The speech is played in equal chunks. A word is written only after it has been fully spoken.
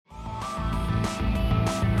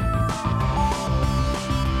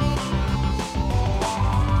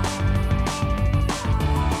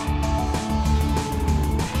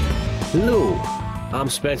Hello, I'm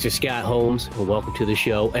Spencer Scott Holmes, and welcome to the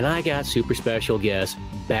show. And I got super special guest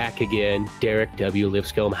back again, Derek W.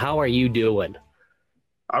 Lipscomb. How are you doing?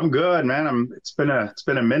 I'm good, man. It's been a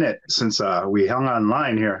minute since we hung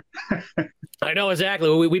online here. I know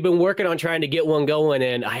exactly. We've been working on trying to get one going,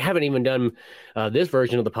 and I haven't even done this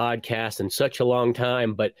version of the podcast in such a long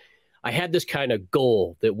time. But I had this kind of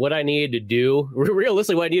goal that what I needed to do,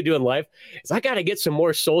 realistically, what I need to do in life is I got to get some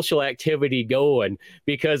more social activity going,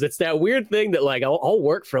 because it's that weird thing that like I'll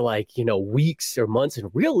work for weeks or months. And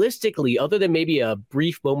realistically, other than maybe a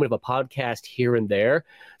brief moment of a podcast here and there,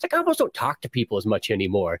 it's like I almost don't talk to people as much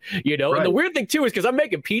anymore, Right. And the weird thing too is because I'm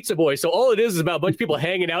making Pizza Boy. So all it is about a bunch of people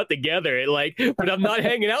hanging out together, but I'm not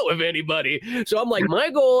hanging out with anybody. So I'm like, my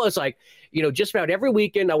goal is just about every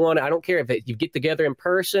weekend, I don't care if you get together in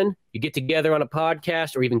person, you get together on a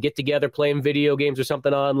podcast, or even get together playing video games or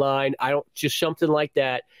something online. Just something like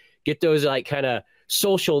that. Get those kind of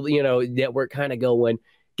social, network kind of going,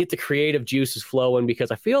 get the creative juices flowing, because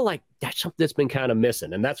I feel like that's something that's been kind of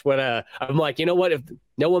missing. And that's when I'm like, you know what, if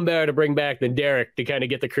no one better to bring back than Derek to kind of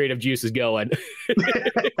get the creative juices going.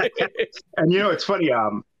 And it's funny.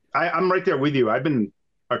 I'm right there with you. I've been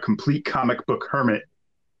a complete comic book hermit.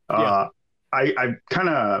 Yeah. I've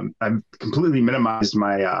completely minimized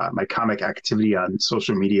my comic activity on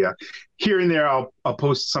social media. Here and there, I'll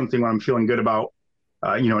post something when I'm feeling good about,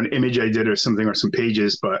 an image I did or something, or some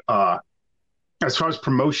pages. But as far as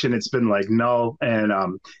promotion, it's been like null,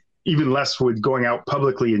 and even less with going out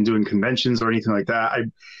publicly and doing conventions or anything like that.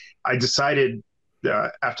 I decided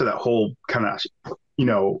after that whole kind of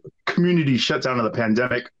community shutdown of the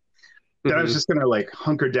pandemic that I was just gonna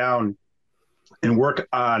hunker down and work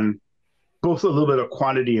on both a little bit of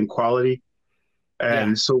quantity and quality.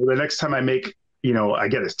 And so the next time I make, I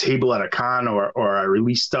get a table at a con or I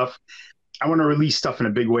release stuff, I want to release stuff in a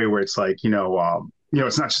big way where it's it's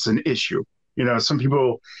not just an issue. Some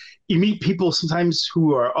people, you meet people sometimes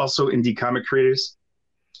who are also indie comic creators,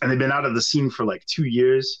 and they've been out of the scene for 2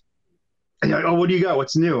 years. And you're like, oh, what do you got?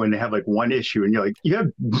 What's new? And they have one issue. And you're like, you have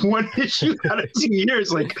one issue out of 2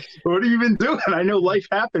 years. What have you been doing? I know life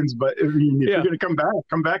happens, but if you're going to come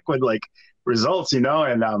back with results, and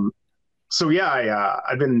I've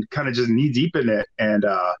been kind of just knee deep in it, and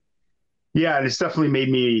and it's definitely made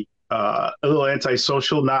me a little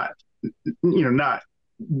antisocial, not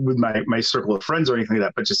with my circle of friends or anything like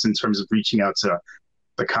that, but just in terms of reaching out to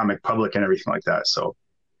the comic public and everything like that. So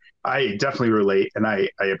I definitely relate, and I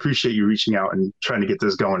appreciate you reaching out and trying to get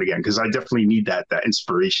this going again, because I definitely need that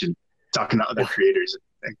inspiration, talking to other creators.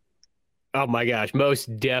 Oh my gosh,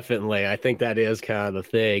 most definitely. I think that is kind of the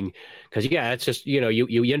thing, because it's just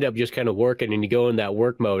you end up just kind of working, and you go in that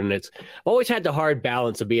work mode, and it's always had the hard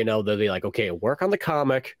balance of being able to be like, okay, work on the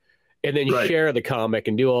comic, and then you share the comic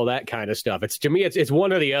and do all that kind of stuff. It's, to me, it's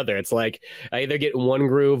one or the other. It's like I either get in one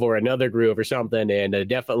groove or another groove or something, and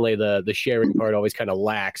definitely the sharing part always kind of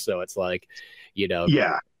lacks. So it's like,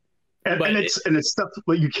 yeah, and it's stuff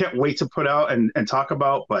that you can't wait to put out and talk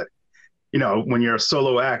about, but. When you're a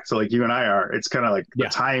solo act like you and I are, it's kind of the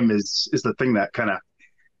time is the thing that kind of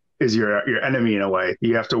is your enemy in a way.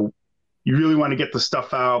 You really want to get the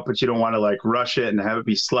stuff out, but you don't want to rush it and have it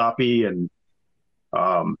be sloppy. And,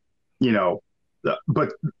 but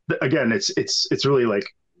again, it's really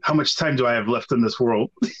how much time do I have left in this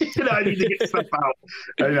world? I need to get stuff out.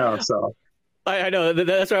 I know. So. I know,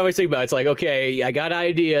 that's what I always think about. It's like, okay, I got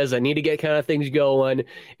ideas. I need to get kind of things going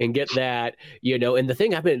and get that, and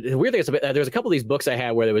the weird thing is there's a couple of these books I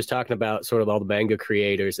had where they was talking about sort of all the manga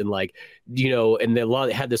creators and and a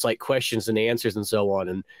lot had this questions and answers and so on.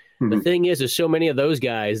 And the thing is so many of those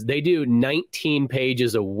guys, they do 19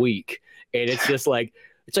 pages a week. And it's just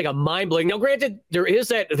it's a mind blowing. Now, granted,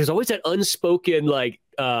 there's always that unspoken,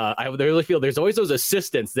 I really feel there's always those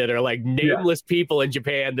assistants that are nameless people in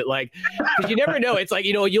Japan that because you never know. It's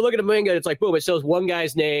you look at a manga, it's boom, it shows one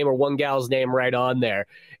guy's name or one gal's name right on there.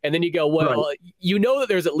 And then you go, well, that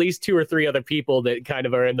there's at least 2 or 3 other people that kind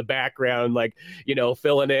of are in the background,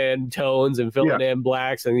 filling in tones and filling in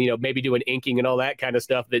blacks and, maybe doing inking and all that kind of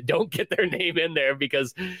stuff that don't get their name in there,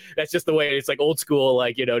 because that's just the way it's old school,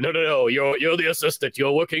 no, you're the assistant,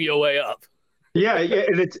 you're working your way up. Yeah,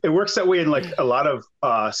 and it works that way in a lot of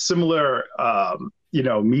similar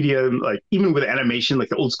media, even with animation, the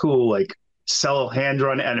old school cell hand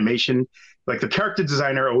drawn animation. The character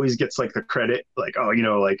designer always gets the credit, but you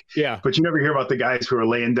never hear about the guys who are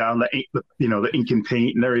laying down the ink, the ink and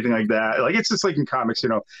paint and everything like that. It's just in comics,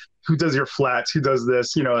 who does your flats, who does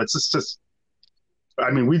this, it's just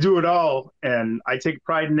I mean, we do it all, and I take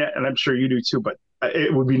pride in it, and I'm sure you do too. But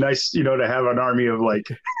it would be nice, to have an army of like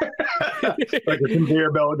a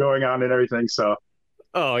conveyor belt going on and everything. So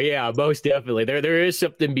Oh yeah, most definitely. There is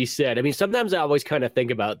something to be said. I mean, sometimes I always kind of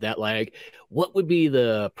think about that, like, what would be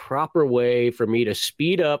the proper way for me to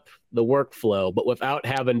speed up the workflow, but without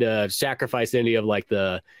having to sacrifice any of like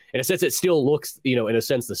in a sense, it still looks, in a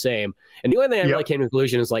sense the same. And the only thing I really came to the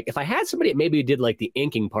conclusion is like, if I had somebody that maybe did like the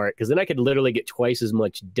inking part, because then I could literally get twice as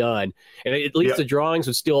much done, and at least the drawings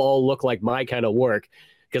would still all look like my kind of work.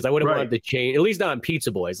 Because I would have wanted to change, at least not on Pizza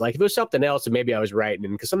Boys. Like if it was something else, and maybe I was writing,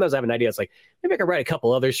 because sometimes I have an idea. It's like maybe I could write a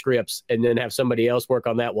couple other scripts and then have somebody else work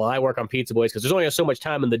on that while I work on Pizza Boys. Because there's only so much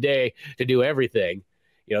time in the day to do everything.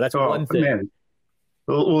 That's one thing. Man.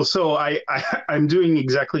 Well, so I'm doing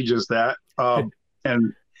exactly just that.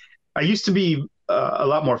 And I used to be a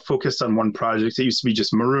lot more focused on one project. It used to be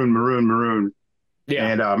just maroon. Yeah.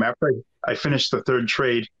 And after I finished the third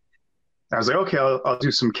trade, I was like, okay, I'll do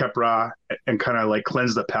some Kep-Ra and kind of like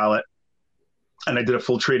cleanse the palette. And I did a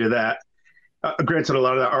full trade of that. Granted, a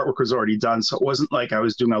lot of that artwork was already done, so it wasn't like I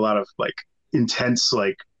was doing a lot of like intense,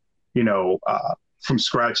 like, from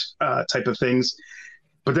scratch type of things.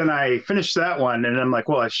 But then I finished that one, and I'm like,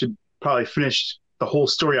 well, I should probably finish the whole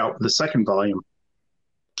story out with the second volume.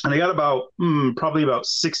 And I got probably about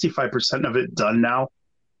 65% of it done now.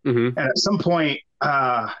 Mm-hmm. And at some point,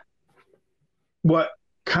 what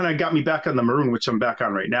kind of got me back on the maroon, which I'm back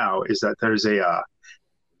on right now, is that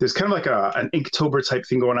there's kind of like an Inktober type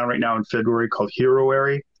thing going on right now in February called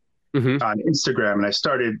Heroary on Instagram. And I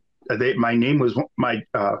started, my name was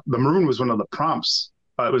the maroon was one of the prompts.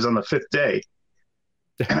 It was on the 5th day.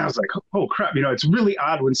 And I was like, oh crap, it's really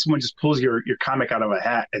odd when someone just pulls your comic out of a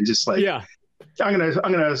hat and just like, I'm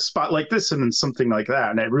gonna spotlight this and then something like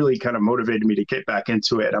that. And it really kind of motivated me to get back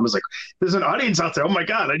into it. I was like, there's an audience out there. Oh my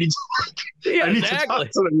God, I need to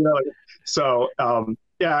talk to them. So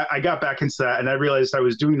I got back into that, and I realized I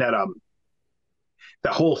was doing that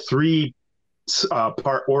that whole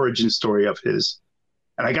 3-part origin story of his,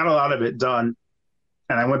 and I got a lot of it done.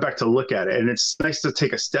 And I went back to look at it, and it's nice to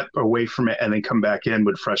take a step away from it and then come back in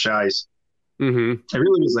with fresh eyes. Mm-hmm. I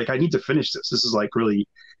really was like, I need to finish this. This is like really,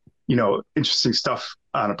 interesting stuff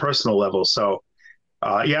on a personal level. So,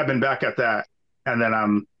 I've been back at that, and then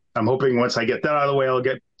I'm hoping once I get that out of the way, I'll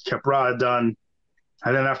get Kep-Ra done,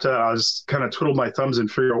 and then after that, I'll just kind of twiddle my thumbs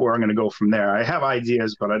and figure out where I'm going to go from there. I have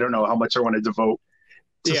ideas, but I don't know how much I want to devote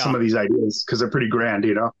to some of these ideas because they're pretty grand,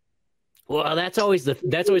 Well, that's always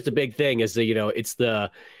the big thing is it's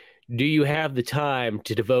do you have the time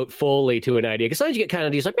to devote fully to an idea? Because sometimes you get kind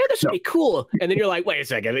of these like, man, this would be cool. And then you're like, wait a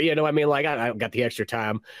second, like I got the extra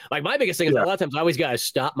time. Like my biggest thing is a lot of times I always got to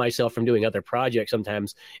stop myself from doing other projects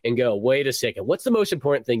sometimes and go, wait a second, what's the most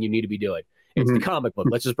important thing you need to be doing? It's the comic book.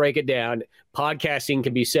 Let's just break it down. Podcasting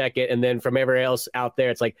can be second. And then from everywhere else out there,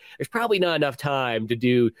 it's like, there's probably not enough time to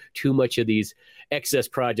do too much of these excess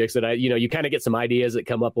projects that you kind of get some ideas that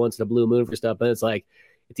come up once in a blue moon for stuff. And it's like,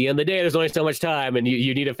 at the end of the day, there's only so much time, and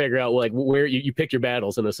you need to figure out like where you pick your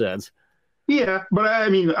battles in a sense. Yeah. But I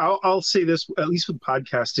mean, I'll say this, at least with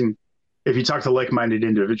podcasting, if you talk to like-minded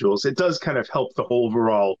individuals, it does kind of help the whole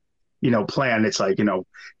overall plan. It's like, you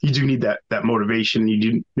do need that motivation.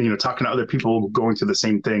 You do, talking to other people going through the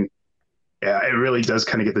same thing. Yeah, it really does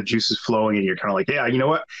kind of get the juices flowing, and you're kind of like, yeah, you know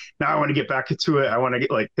what? Now I want to get back into it. I want to get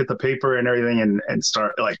hit the paper and everything and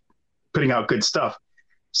start like putting out good stuff.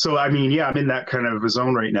 So, I mean, I'm in that kind of a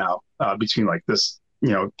zone right now between like this,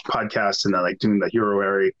 podcast and then like doing the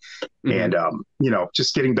Heroary and,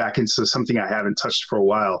 just getting back into something I haven't touched for a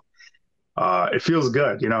while. It feels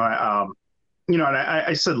good, and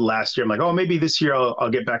I said last year, I'm like, oh, maybe this year I'll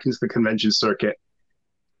get back into the convention circuit.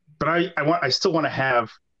 But I still want to have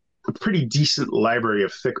a pretty decent library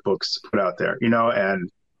of thick books to put out there, and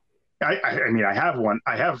I mean, I have one.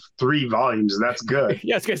 I have 3 volumes, and that's good.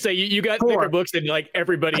 Yeah, I was gonna say you got thicker books than like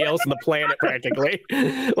everybody else on the planet, practically.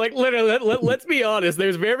 Like literally, let's be honest.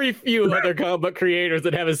 There's very few other comic book creators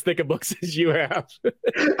that have as thick of books as you have.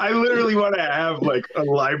 I literally want to have like a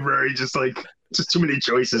library, just too many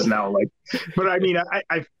choices now. Like, but I mean,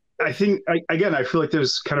 I think I feel like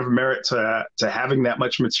there's kind of merit to having that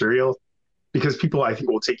much material because people I think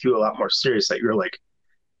will take you a lot more serious. That you're like.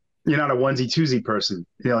 You're not a onesie twosie person.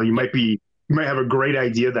 You might have a great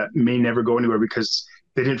idea that may never go anywhere because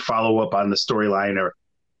they didn't follow up on the storyline or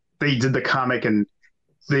they did the comic and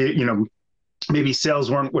they, maybe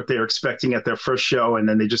sales weren't what they were expecting at their first show. And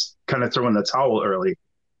then they just kind of throw in the towel early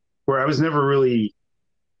where I was never really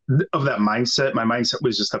of that mindset. My mindset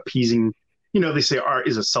was just appeasing, they say art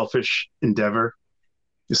is a selfish endeavor.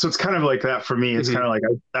 So it's kind of like that for me. It's kind of like,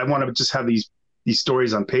 I want to just have these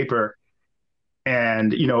stories on paper.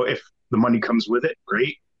 And, if the money comes with it,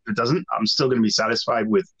 great. If it doesn't, I'm still going to be satisfied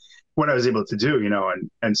with what I was able to do,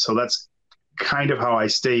 and so that's kind of how I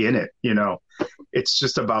stay in it, it's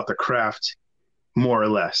just about the craft more or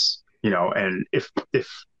less, you know, and if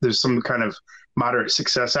there's some kind of moderate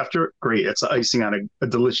success after it, great. It's icing on a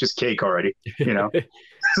delicious cake already, you know?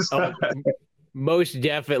 Oh, most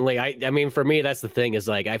definitely. I mean, for me, that's the thing is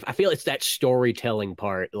like, I feel it's that storytelling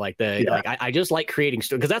part. Like I just like creating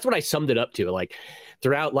story because that's what I summed it up to. Like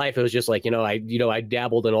throughout life, it was just like, I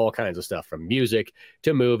dabbled in all kinds of stuff from music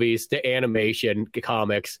to movies to animation,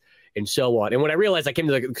 comics, and so on. And when I realized, I came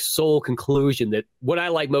to the sole conclusion that what I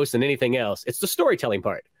like most than anything else, it's the storytelling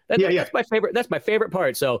part. That's my favorite. That's my favorite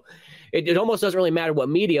part. So it almost doesn't really matter what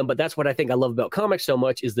medium, but that's what I think I love about comics so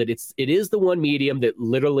much is that it is the one medium that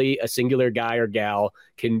literally a singular guy or gal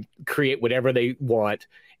can create whatever they want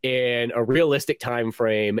in a realistic time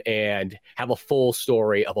frame and have a full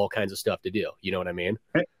story of all kinds of stuff to do. You know what I mean?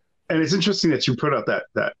 And it's interesting that you put out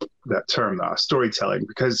that term, storytelling,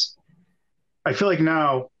 because I feel like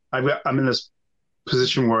now I'm in this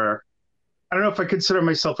position where I don't know if I consider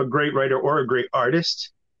myself a great writer or a great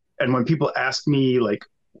artist. And when people ask me, like,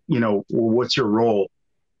 well, what's your role?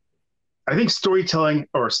 I think storytelling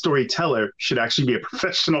or storyteller should actually be a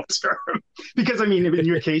professional term because, I mean, in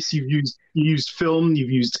your case, you used film,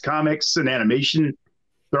 you've used comics and animation.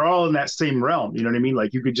 They're all in that same realm. You know what I mean?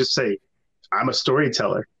 Like you could just say, I'm a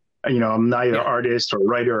storyteller. I'm neither artist or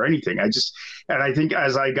writer or anything. And I think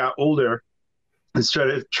as I got older and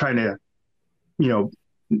started trying to,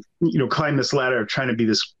 climb this ladder of trying to be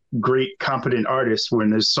this great, competent artist when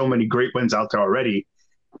there's so many great ones out there already,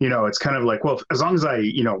 it's kind of like, well, as long as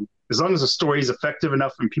the story is effective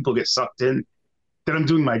enough and people get sucked in, then I'm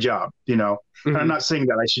doing my job, Mm-hmm. And I'm not saying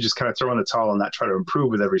that I should just kind of throw in the towel and not try to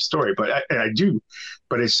improve with every story, but I do.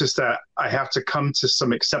 But it's just that I have to come to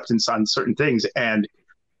some acceptance on certain things and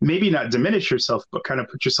maybe not diminish yourself, but kind of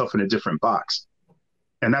put yourself in a different box.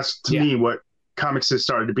 And that's to me what comics has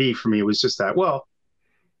started to be for me. It was just that, well,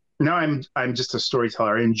 now I'm just a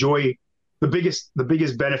storyteller. I enjoy the biggest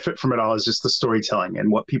benefit from it all is just the storytelling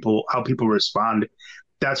and how people respond.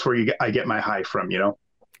 That's where I get my high from,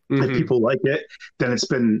 Mm-hmm. If people like it, then it's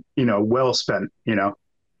been, well spent,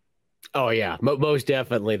 Oh yeah, most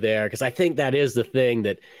definitely there. Cause I think that is the thing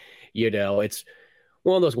that, it's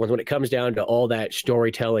one of those ones when it comes down to all that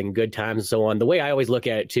storytelling, good times and so on. The way I always look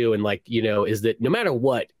at it too. And like, is that no matter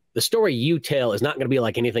what, the story you tell is not going to be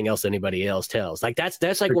like anything else anybody else tells. Like that's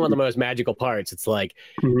like one of the most magical parts. It's like,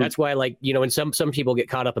 that's why like, and some people get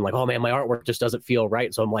caught up in like, oh man, my artwork just doesn't feel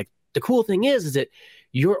right. So I'm like, the cool thing is that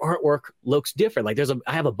your artwork looks different. Like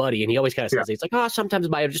I have a buddy and he always kind of says, it's like, oh, sometimes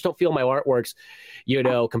I just don't feel my artwork's,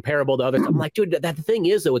 comparable to others. I'm like, dude, that the thing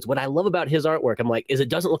is though, it's what I love about his artwork. I'm like, is it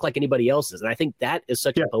doesn't look like anybody else's. And I think that is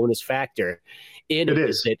such a bonus factor in it.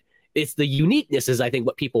 Is that it's the uniqueness is I think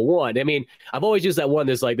what people want. I mean, I've always used that one.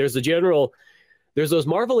 There's those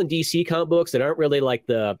Marvel and DC comic books that aren't really like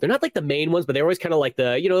they're not like the main ones, but they're always kind of like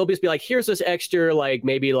they'll just be like, here's this extra, like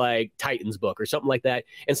maybe like Titans book or something like that.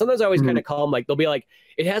 And sometimes I always kind of call them like, they'll be like,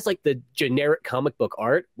 it has like the generic comic book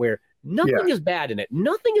art where nothing is bad in it.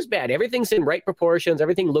 Nothing is bad. Everything's in right proportions.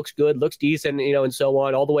 Everything looks good, looks decent, and so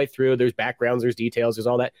on all the way through. There's backgrounds, there's details, there's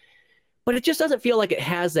all that. But it just doesn't feel like it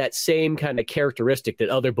has that same kind of characteristic that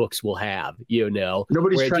other books will have,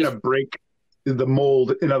 Nobody's trying to break the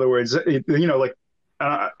mold. In other words, like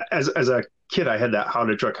as a kid, I had that How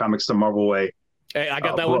to Draw Comics the Marvel Way. Hey, I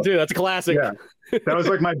got that one too. That's a classic. Yeah. That was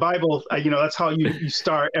like my Bible. That's how you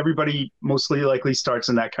start. Everybody mostly likely starts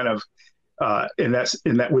in that kind of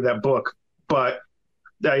with that book. But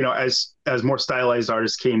as more stylized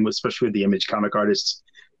artists came, especially with the image comic artists,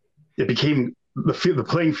 it became the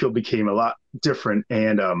playing field became a lot different.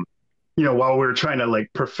 And while we were trying to like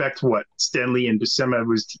perfect what Stan Lee and Buscema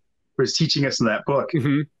was teaching us in that book,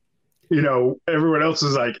 everyone else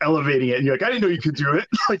is like elevating it, and you're like, I didn't know you could do it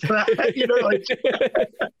like that.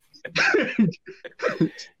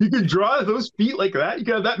 You could draw those feet like that. You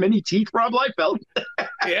could have that many teeth, Rob Liefeld.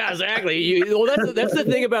 Yeah, exactly. That's the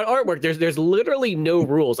thing about artwork. There's literally no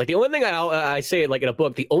rules. Like the only thing I say like in a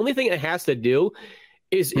book, the only thing it has to do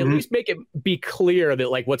is at least make it be clear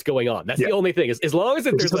that like what's going on. That's the only thing. Is as long as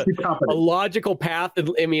there's a logical path.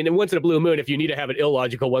 I mean, and once in a blue moon, if you need to have an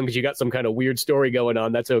illogical one because you got some kind of weird story going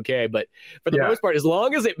on, that's okay. But for the most part, as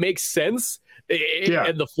long as it makes sense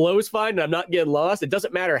and the flow is fine, and I'm not getting lost, it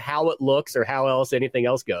doesn't matter how it looks or how else anything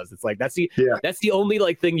else goes. It's like that's the only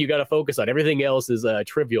like thing you got to focus on. Everything else is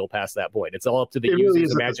trivial past that point. It's all up to the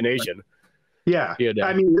user's imagination. Yeah.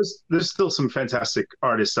 I mean, there's still some fantastic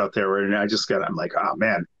artists out there where I'm like, oh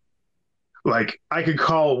man, like I could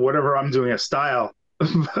call whatever I'm doing a style,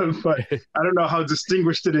 but I don't know how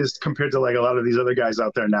distinguished it is compared to like a lot of these other guys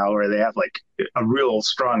out there now where they have like a real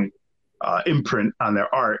strong imprint on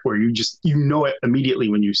their art where you know it immediately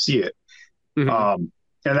when you see it. Mm-hmm.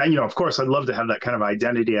 And then, of course, I'd love to have that kind of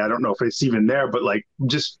identity. I don't know if it's even there, but like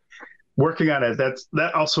just working on it,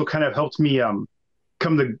 that also kind of helped me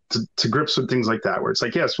come to grips with things like that, where it's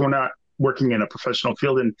like, yes, we're not working in a professional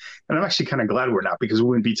field, and I'm actually kind of glad we're not, because we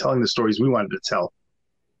wouldn't be telling the stories we wanted to tell.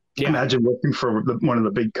 Yeah. Imagine working for one of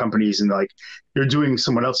the big companies and like you're doing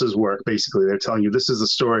someone else's work. Basically, they're telling you this is the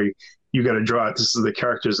story, you got to draw it. This is the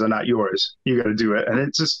characters, they're not yours. You got to do it, and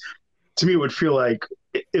it's just, to me, it would feel like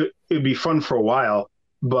it'd be fun for a while,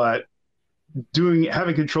 but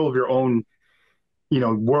having control of your own,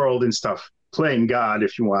 world and stuff, playing God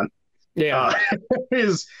if you want,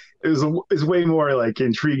 is way more like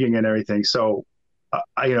intriguing and everything. So,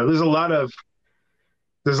 there's a lot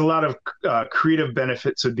of creative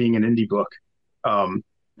benefits of being an indie book.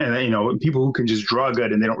 And people who can just draw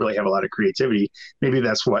good and they don't really have a lot of creativity, maybe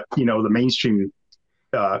that's what, the mainstream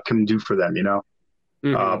can do for them,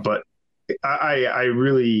 Mm-hmm. But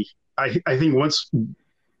I think once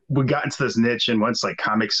we got into this niche, and once like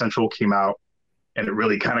Comic Central came out and it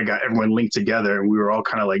really kind of got everyone linked together and we were all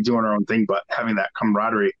kind of like doing our own thing, but having that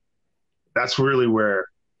camaraderie, that's really where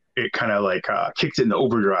it kind of like kicked into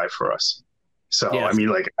overdrive for us. So, yes.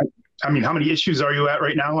 I mean, how many issues are you at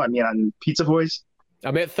right now? I mean, on Pizza Boys?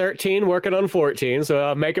 I'm at 13, working on 14, so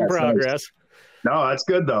I'm making progress. Nice. No, that's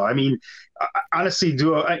good though. I mean, honestly,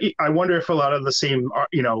 I wonder if a lot of the same,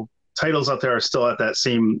 titles out there are still at that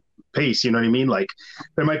same pace. You know what I mean? Like,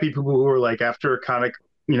 there might be people who are like, after Comic,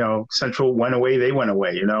 Central went away, they went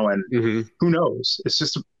away, and mm-hmm. Who knows? It's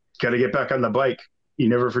just got to get back on the bike. You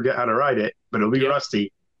never forget how to ride it, but it'll be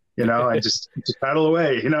rusty, and just paddle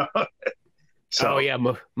away, So. Oh yeah,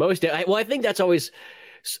 I think that's always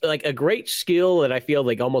like a great skill that I feel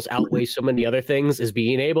like almost outweighs so many other things, is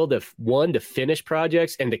being able to finish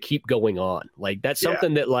projects and to keep going on. Like that's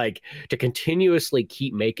something that like to continuously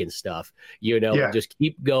keep making stuff, just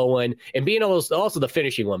keep going, and being also the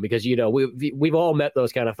finishing one, because we've all met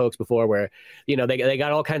those kind of folks before where they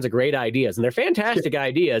got all kinds of great ideas and they're fantastic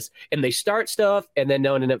ideas, and they start stuff and then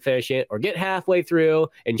don't end up finishing it, or get halfway through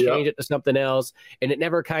and change it to something else, and it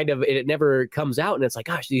never comes out, and it's like,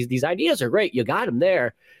 gosh, these ideas are great, you got them there.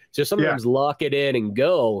 So sometimes lock it in and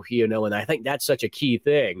go, and I think that's such a key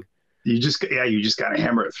thing. You just got to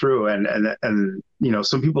hammer it through, and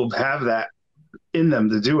some people have that in them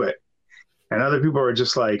to do it, and other people are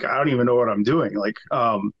just like, I don't even know what I'm doing. Like,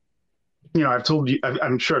 I've told you,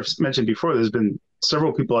 I'm sure I've mentioned before, there's been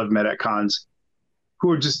several people I've met at cons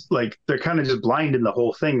who are just like, they're kind of just blind in the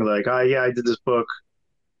whole thing. Like, I did this book,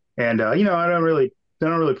 and I don't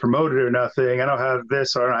really promote it or nothing. I don't have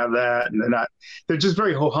this or I don't have that. And they're just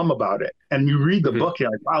very ho-hum about it. And you read the mm-hmm. book, you're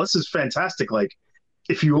like, wow, this is fantastic. Like,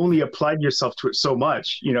 if you only applied yourself to it so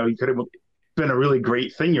much, you could have been a really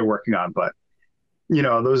great thing you're working on. But,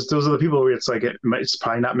 those are the people where it's like, it's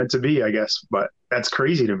probably not meant to be, I guess. But that's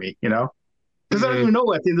crazy to me, because mm-hmm. I don't even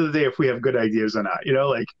know at the end of the day if we have good ideas or not,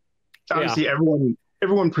 like, obviously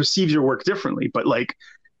everyone perceives your work differently, but like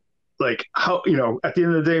how, at the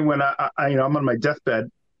end of the day, when I'm on my deathbed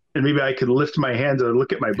and maybe I could lift my hand to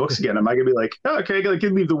look at my books again, am I gonna be like, oh, okay, I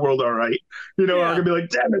can leave the world all right? I'm gonna be like,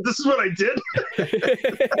 damn it, this is what I did.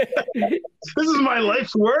 This is my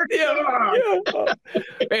life's work.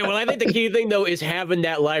 Hey, well, I think the key thing though is having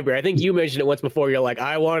that library. I think you mentioned it once before. You're like,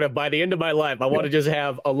 I want to, by the end of my life, I want to just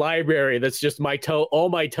have a library that's just all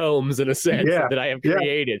my tomes in a sense that I have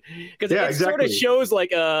created, because it sort of shows like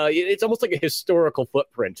it's almost like a historical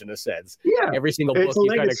footprint in a sense. Yeah, every single book you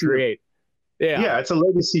kind of create. Yeah, it's a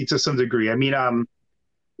legacy to some degree. I mean,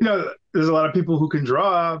 there's a lot of people who can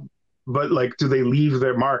draw, but like, do they leave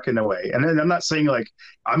their mark in a way? And then I'm not saying like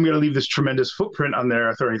I'm going to leave this tremendous footprint on there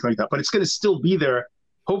or anything like that, but it's going to still be there,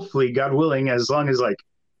 hopefully, God willing, as long as like,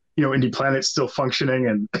 Indie Planet's still functioning,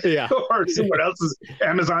 and or someone else's,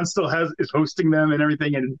 Amazon still is hosting them and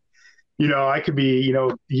everything, and I could be,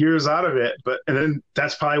 years out of it, and then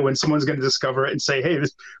that's probably when someone's going to discover it and say, hey,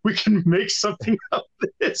 we can make something of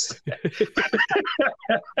this.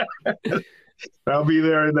 I'll be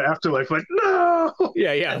there in the afterlife, like, no.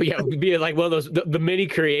 Yeah. Be like one of those, the mini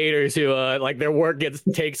creators who, like, their work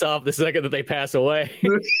takes off the second that they pass away.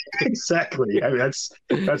 Exactly. I mean,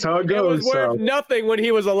 that's how it goes. It was worth nothing when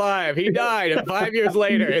he was alive. He died, and 5 years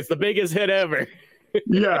later, it's the biggest hit ever.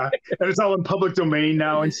 Yeah, and it's all in public domain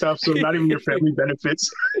now and stuff, so not even your family benefits.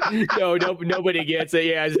 No, nobody gets it.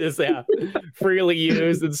 Yeah, it's just freely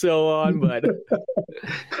used and so on. But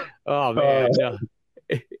oh man, no.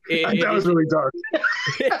 That was really dark.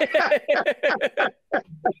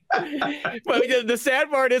 But the sad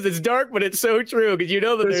part is it's dark, but it's so true, because you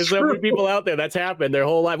know that there's so many people out there that's happened their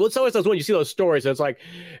whole life. Well, it's always when you see those stories, it's like,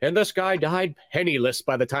 and this guy died penniless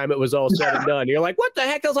by the time it was all said and done. You're like, what the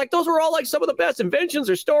heck? I was like, those were all like some of the best inventions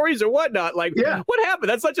or stories or whatnot. Like, what happened?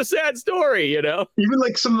 That's such a sad story, you know? Even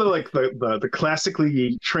like some of the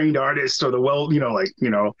classically trained artists, or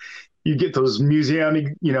you get those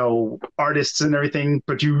museum, artists and everything,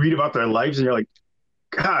 but you read about their lives and you're like,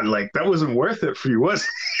 God, like that wasn't worth it for you, was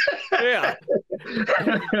it? Yeah.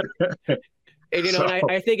 And, and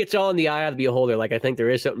I think it's all in the eye of the beholder. Like, I think there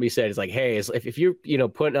is something to be said. It's like, hey, if you're,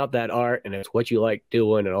 putting out that art and it's what you like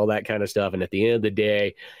doing and all that kind of stuff, and at the end of the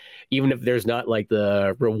day, even if there's not like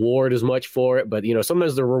the reward as much for it, but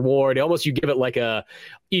sometimes the reward, almost you give it like a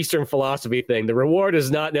Eastern philosophy thing. The reward is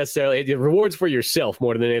not necessarily, the reward's for yourself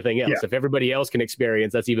more than anything else. Yeah. If everybody else can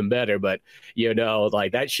experience, that's even better. But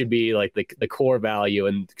like that should be like the core value,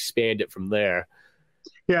 and expand it from there.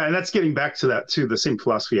 Yeah, and that's getting back to that too. The same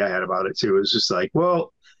philosophy I had about it too. It's just like,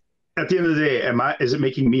 well, at the end of the day, is it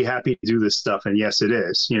making me happy to do this stuff? And yes, it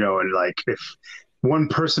is. And like if one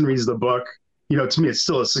person reads the book, to me, it's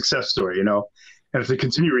still a success story, and if they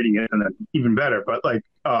continue reading it, then even better. But like,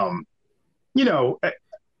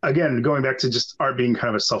 again, going back to just art being kind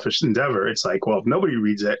of a selfish endeavor, it's like, well, if nobody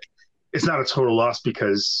reads it, it's not a total loss,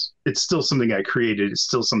 because it's still something I created. It's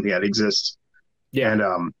still something that exists. Yeah.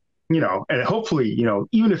 And, and hopefully,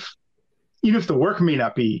 even if the work may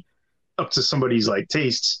not be up to somebody's like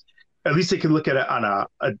tastes, at least they can look at it on a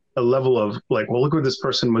level of like, well, look what this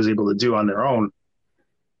person was able to do on their own.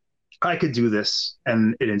 I could do this,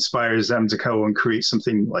 and it inspires them to go and create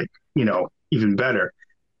something like, even better.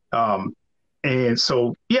 And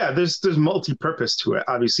so, yeah, there's multi-purpose to it.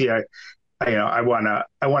 Obviously, I want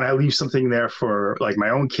to leave something there for like my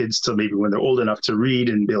own kids to maybe when they're old enough to read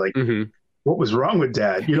and be like, what was wrong with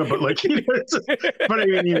Dad? But like, but I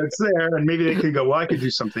mean, it's there, and maybe they can go, well, I could do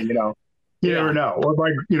something, You never know. Or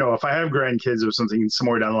if I have grandkids or something,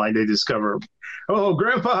 somewhere down the line, they discover, oh,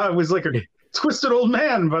 Grandpa was like a twisted old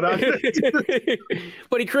man, but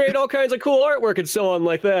but he created all kinds of cool artwork and so on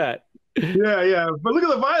like that. Yeah, but look at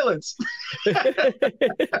the violence.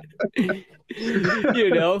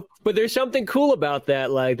 But there's something cool about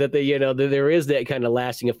that, like that there is that kind of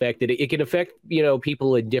lasting effect, that it can affect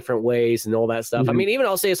people in different ways and all that stuff. I mean, even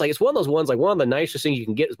I'll say it's one of those ones, like one of the nicest things you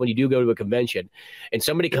can get is when you do go to a convention and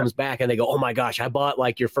somebody comes back and they go, oh my gosh, I bought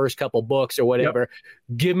like your first couple books or whatever,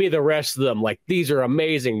 give me the rest of them, like these are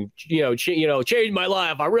amazing, changed my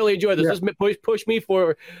life, I really enjoyed this. This pushed me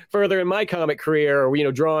further in my comic career,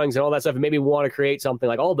 or drawings and all that stuff, and made me want to create something,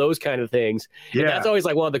 like all those kind of things. And that's always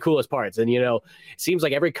like one of the coolest parts. And it seems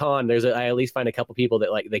like every con I at least find a couple people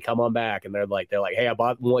that like they come on back and they're like, hey, I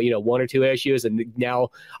bought one or two issues and now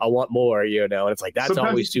I want more, and it's like that's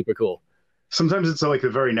always super cool. Sometimes it's like the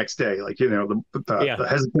very next day, like the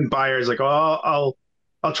hesitant buyer is like, oh,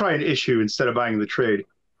 I'll try an issue instead of buying the trade,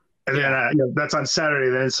 and then that's on Saturday.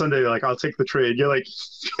 Then Sunday, like I'll take the trade. You're like,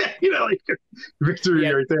 like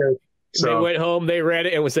victory right there. So they went home, they read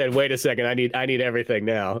it, and said, wait a second, I need everything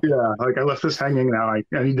now. Yeah, like I left this hanging now. I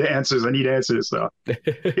need the answers. I need answers. So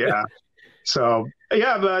yeah. So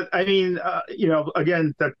yeah, but I mean,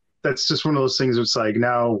 again, that's just one of those things. It's like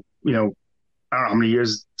now, I don't know how many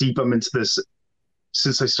years deep I'm into this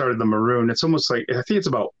since I started the Maroon. It's almost like, I think it's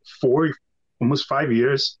about almost 5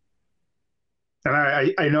 years. And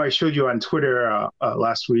I know I showed you on Twitter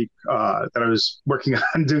last week that I was working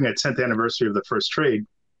on doing a 10th anniversary of the first trade.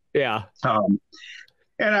 Yeah. And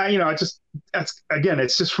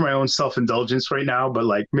it's just for my own self-indulgence right now, but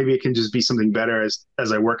like maybe it can just be something better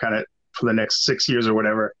as I work on it for the next 6 years or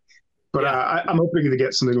whatever. But I'm hoping to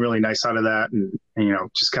get something really nice out of that, and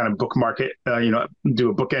just kind of bookmark it, do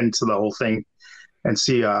a bookend to the whole thing, and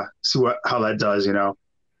see how that does,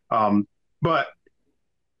 But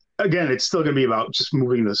again, it's still going to be about just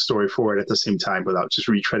moving the story forward at the same time without just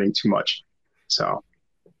retreading too much. So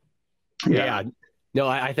yeah. No,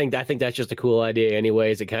 I think that's just a cool idea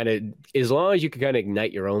anyways. It kind of, as long as you can kind of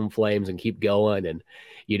ignite your own flames and keep going and,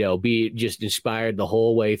 be just inspired the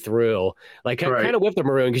whole way through, like kind of with the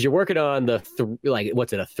Maroon, because you're working on the,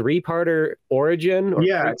 what's it, a 3-parter origin?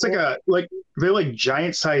 It's they're like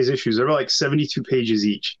giant size issues. They're like 72 pages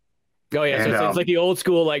each. Oh yeah. And, so it's like the old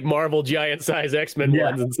school, like Marvel giant size X-Men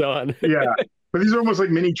ones and so on. Yeah. But these are almost like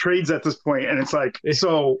mini trades at this point. And it's like,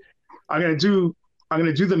 so I'm going to do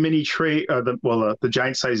the mini trade, the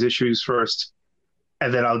giant size issues first,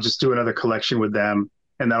 and then I'll just do another collection with them,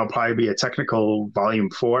 and that'll probably be a technical volume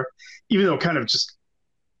 4, even though it kind of just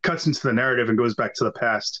cuts into the narrative and goes back to the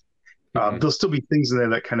past. There'll still be things in there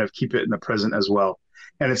that kind of keep it in the present as well.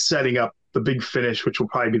 and it's setting up the big finish, which will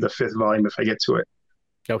probably be the 5th volume if I get to it.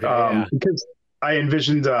 Okay. Yeah. Because I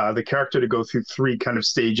envisioned the character to go through 3 kind of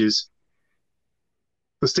stages.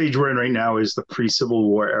 The stage we're in right now is the pre-Civil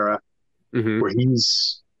War era, where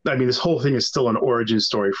this whole thing is still an origin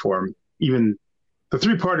story for him. Even the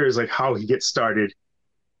 3-parter is like how he gets started.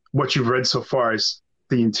 What you've read so far is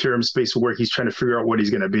the interim space where he's trying to figure out what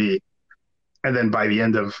he's going to be. And then by the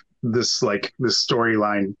end of this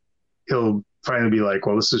storyline, he'll finally be like,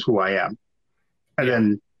 well, this is who I am. And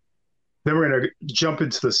then we're going to jump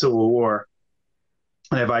into the Civil War.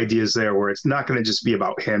 I have ideas there where it's not going to just be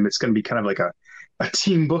about him. It's going to be kind of like a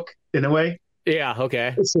team book in a way. Yeah.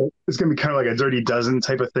 Okay. It's going to be kind of like a Dirty Dozen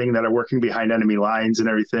type of thing that are working behind enemy lines and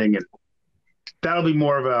everything. And that'll be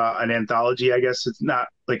more of an anthology, I guess. It's not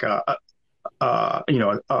like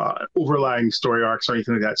overlying story arcs or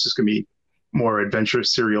anything like that. It's just going to be more adventure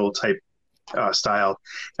serial type style.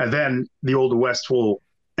 And then the Old West will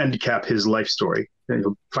end cap his life story. And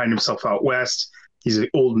he'll find himself out west. He's an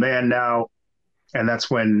old man now. And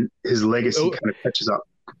that's when his legacy kind of catches up.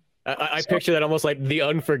 I picture that almost like the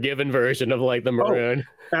Unforgiven version of like the Maroon.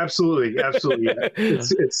 Oh, absolutely.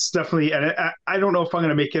 It's definitely, and I don't know if I'm going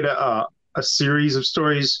to make it a series of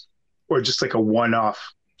stories or just like a one-off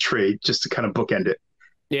trade just to kind of bookend it.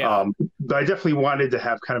 Yeah. But I definitely wanted to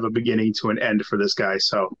have kind of a beginning to an end for this guy.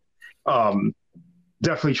 So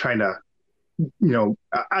definitely trying to,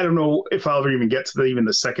 I don't know if I'll ever even get to even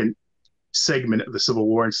the second segment of the Civil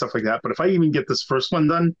War and stuff like that. But if I even get this first one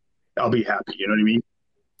done, I'll be happy. You know what I mean?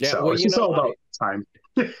 Yeah, so it's just all about time.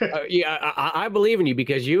 I believe in you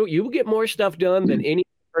because you get more stuff done than any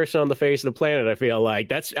person on the face of the planet. I feel like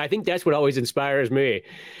I think that's what always inspires me,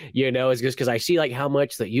 is just because I see like how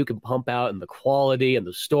much that you can pump out and the quality and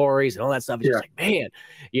the stories and all that stuff. It's just like, man,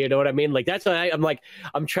 you know what I mean? Like that's why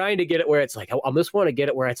I'm trying to get it where it's like I just want to get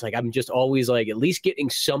it where it's like I'm just always like at least getting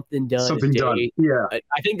something done. Yeah,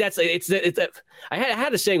 I think that's I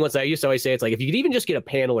had a saying once. I used to always say it's like if you could even just get a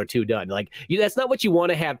panel or 2 done, like that's not what you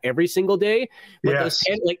want to have every single day. But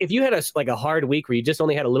like if you had a hard week where you just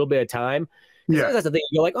only had a little bit of time. Yeah, that's the thing.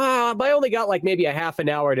 You're like, but I only got like maybe a half an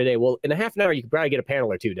hour today. Well, in a half an hour, you could probably get a panel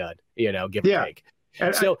or 2 done. Give or take.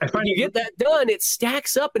 And so if you get that done, it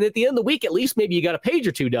stacks up, and at the end of the week, at least maybe you got a page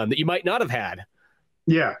or 2 done that you might not have had.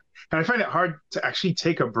 Yeah, and I find it hard to actually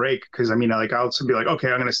take a break because I'll also be like, okay,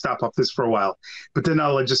 I'm going to stop off this for a while, but then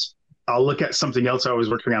I'll look at something else I was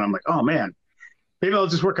working on. I'm like, oh man, maybe I'll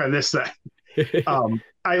just work on this then.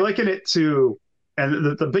 I liken it to,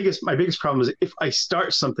 and my biggest problem is if I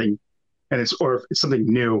start something. And if it's something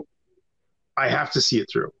new, I have to see it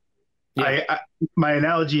through. Yeah. My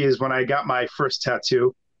analogy is when I got my first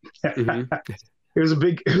tattoo, it was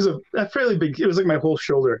a fairly big, it was like my whole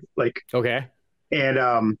shoulder. Okay.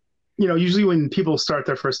 And, usually when people start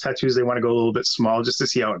their first tattoos, they want to go a little bit small just to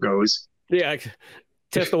see how it goes. Yeah.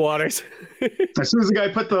 Test the waters. As soon as the guy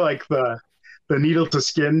put the needle to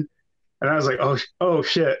skin, and I was like, oh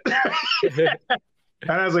shit. And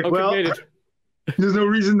I was like, there's no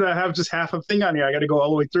reason to have just half a thing on here. I got to go all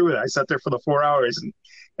the way through it. I sat there for the 4 hours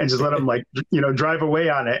and just let them drive away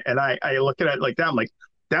on it. And I look at it like that. I'm like,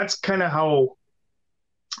 that's kind of how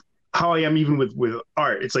I am even with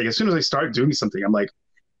art. It's like, as soon as I start doing something, I'm like,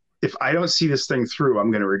 if I don't see this thing through, I'm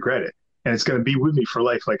going to regret it. And it's going to be with me for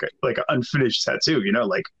life. Like an unfinished tattoo,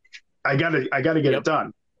 like I gotta get it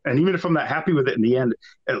done. And even if I'm not happy with it in the end,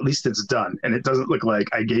 at least it's done. And it doesn't look like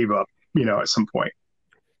I gave up, at some point.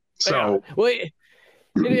 So, well,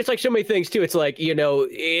 it's like so many things too. It's like,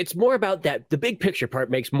 it's more about that. The big picture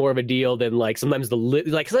part makes more of a deal than like sometimes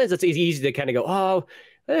sometimes it's easy to kind of go, oh,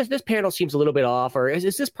 this panel seems a little bit off, or is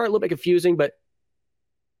this part a little bit confusing, but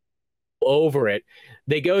over it,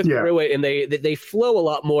 they go through it and they flow a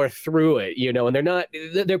lot more through it,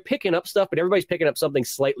 and they're picking up stuff, but everybody's picking up something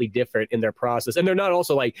slightly different in their process. And they're not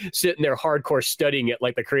also like sitting there hardcore studying it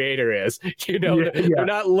like the creator is, they're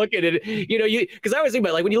not looking at it, because I always think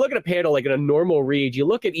about like when you look at a panel, like in a normal read, you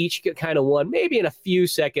look at each kind of one, maybe in a few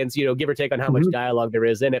seconds, give or take on how much dialogue there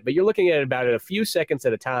is in it, but you're looking at it about a few seconds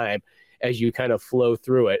at a time as you kind of flow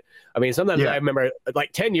through it. I mean, sometimes I remember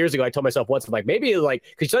like 10 years ago, I told myself once, I'm like, maybe like,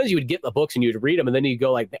 because sometimes you would get the books and you'd read them and then you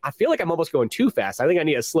go like, I feel like I'm almost going too fast. I think I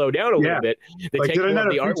need to slow down a little bit. Like, did I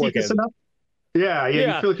not appreciate this enough? Yeah. You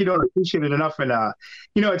feel like you don't appreciate it enough. And,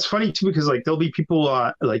 it's funny too, because like there'll be people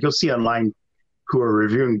like you'll see online who are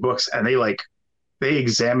reviewing books and they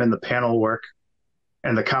examine the panel work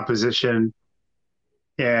and the composition.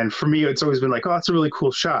 And for me, it's always been like, oh, that's a really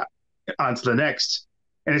cool shot. On to the next.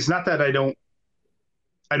 And it's not that I don't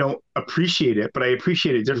appreciate it, but I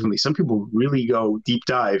appreciate it differently. Some people really go deep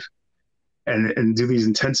dive and do these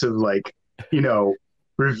intensive, like,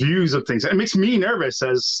 reviews of things. It makes me nervous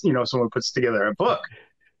as, someone puts together a book,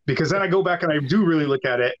 because then I go back and I do really look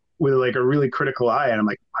at it with like a really critical eye, and I'm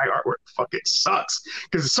like, my artwork fucking sucks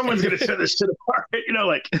because someone's gonna tear this shit apart,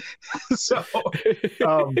 so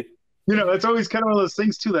it's always kind of one of those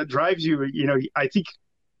things too that drives you. I think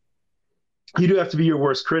you do have to be your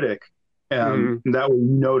worst critic, and that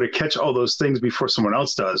way to catch all those things before someone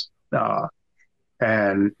else does.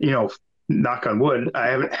 And knock on wood, I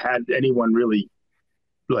haven't had anyone really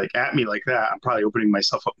like at me like that. I'm probably opening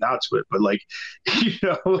myself up now to it, but like,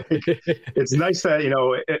 it's nice that,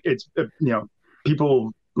 it's,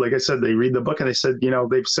 people, like I said, they read the book and they said,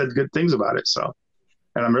 they've said good things about it. So,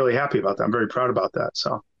 and I'm really happy about that. I'm very proud about that.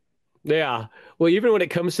 So, yeah. Well, even when it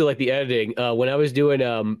comes to like the editing, when I was doing,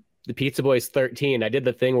 the Pizza Boys 13, I did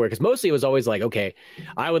the thing where, because mostly it was always like, okay,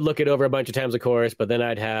 I would look it over a bunch of times, of course, but then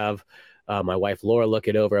I'd have my wife Laura look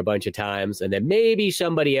it over a bunch of times, and then maybe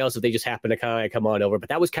somebody else if they just happen to kind of come on over. But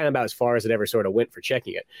that was kind of about as far as it ever sort of went for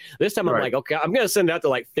checking it. This time I'm like, okay, I'm going to send it out to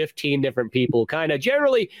like 15 different people, kind of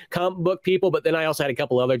generally comic book people, but then I also had a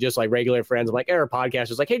couple other just like regular friends. I'm like,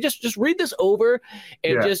 podcasters, like, hey, just read this over,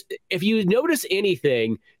 and just if you notice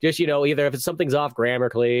anything, just either if something's off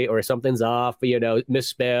grammatically or something's off,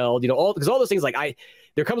 misspelled, because all those things, like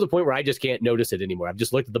there comes a point where I just can't notice it anymore. I've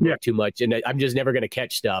just looked at the book too much, and I'm just never going to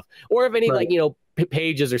catch stuff. Or if any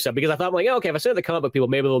pages or something, because I thought, I'm like, okay, if I send it to the comic book people,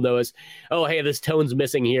 maybe they'll notice, oh, hey, this tone's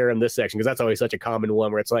missing here in this section, because that's always such a common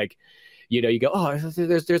one where it's like, you go, oh,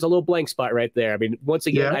 there's a little blank spot right there. I mean, once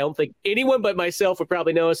again, I don't think anyone but myself would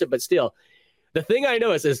probably notice it, but still, the thing I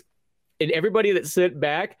noticed is, in everybody that sent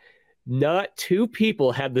back, not two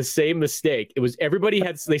people had the same mistake. It was everybody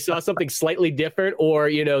they saw something slightly different, or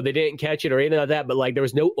they didn't catch it or anything like that, but like there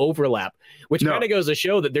was no overlap, which kind of goes to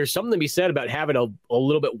show that there's something to be said about having a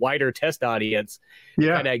little bit wider test audience to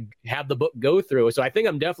kind of have the book go through. So I think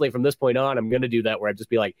I'm definitely, from this point on, I'm going to do that, where I just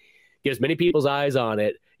be like, get as many people's eyes on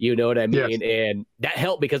it, you know what I mean? And that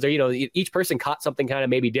helped, because each person caught something kind of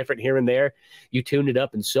maybe different here and there. You tuned it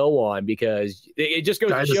up and so on, because it just goes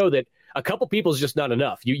to show that a couple people is just not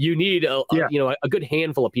enough. You need a good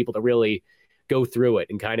handful of people to really go through it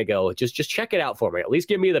and kind of go, just check it out for me. At least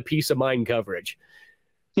give me the peace of mind coverage.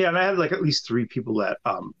 Yeah, and I had like at least 3 people that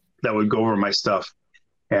would go over my stuff,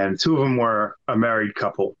 and 2 of them were a married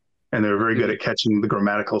couple, and they were very good at catching the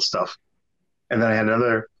grammatical stuff. And then I had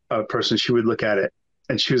another person, she would look at it,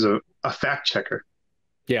 and she was a fact checker.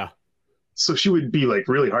 Yeah. So she would be like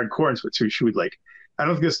really hardcore into it too. She would like, I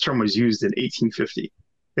don't think this term was used in 1850.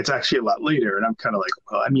 It's actually a lot later, and I'm kind of like,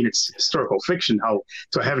 well, I mean, it's historical fiction. How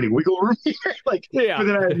do I have any wiggle room here? But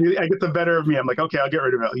then I get the better of me. I'm like, okay, I'll get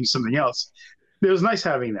rid of it. I'll use something else. It was nice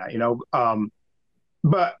having that,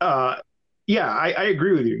 But I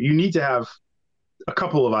agree with you. You need to have a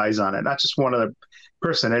couple of eyes on it, not just one other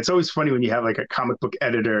person. It's always funny when you have like a comic book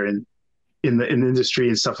editor in the industry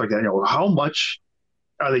and stuff like that. How much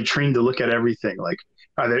are they trained to look at everything? Like,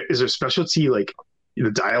 is there specialty, like the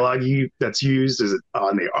dialogue that's used? Is it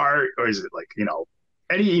on the art, or is it like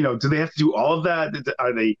do they have to do all of that?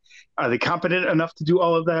 Are they competent enough to do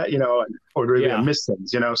all of that? Or do they miss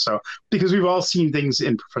things? So, because we've all seen things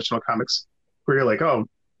in professional comics where you're like, oh,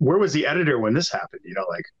 where was the editor when this happened?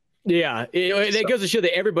 It goes to show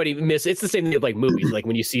that everybody it's the same thing with like movies, like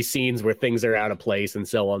when you see scenes where things are out of place and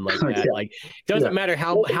so on like that. Like, it doesn't matter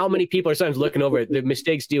how many people are sometimes looking over it, the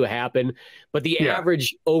mistakes do happen, but the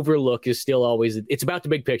average overlook is still always, it's about the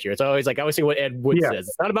big picture. It's always like, I always think what Ed Wood says,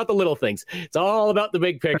 it's not about the little things, it's all about the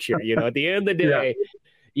big picture. At the end of the day,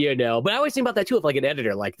 but I always think about that too, with like an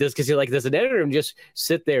editor like this, because you're like, does an editor just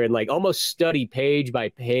sit there and like almost study page by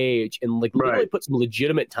page and like literally put some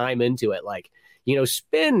legitimate time into it, like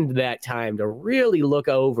spend that time to really look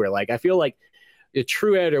over. Like, I feel like a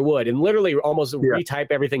true editor would, and literally almost retype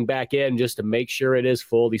everything back in just to make sure it is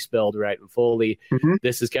fully spelled right and fully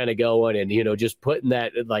this is kind of going, and just putting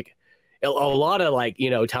that like a lot of like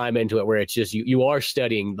time into it, where it's just you are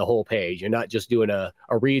studying the whole page. You're not just doing a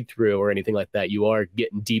read through or anything like that. You are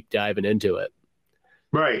getting deep diving into it.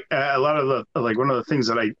 Right. A lot of the one of the things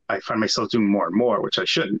that I find myself doing more and more, which I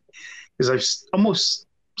shouldn't, is I've almost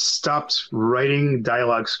stopped writing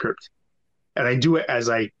dialogue script, and I do it as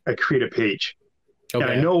I create a page. Okay.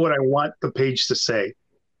 And I know what I want the page to say,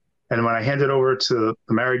 and when I hand it over to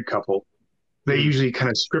the married couple, they usually kind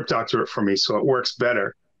of script doctor it for me, so it works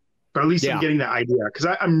better. But at least I'm getting the idea, because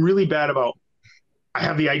I'm really bad about, I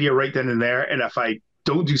have the idea right then and there, and if I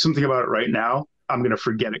don't do something about it right now, I'm going to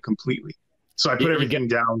forget it completely. So I put everything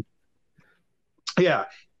down. Yeah.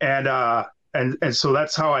 And so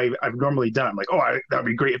that's how I've normally done it. I'm like, oh, that'd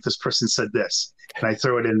be great if this person said this, and I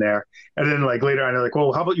throw it in there. And then like later on, I'm like,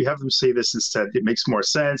 well, how about you have them say this instead? It makes more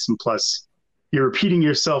sense, and plus, you're repeating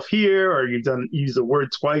yourself here, or you've used the word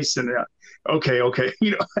twice, and okay,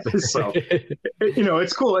 so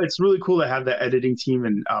it's cool. It's really cool to have that editing team,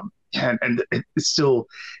 and it's still.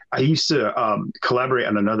 I used to collaborate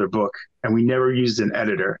on another book, and we never used an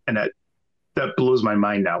editor, and that blows my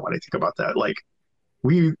mind now when I think about that. Like,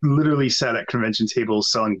 we literally sat at convention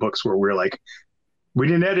tables selling books where we're like, we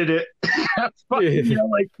didn't edit it.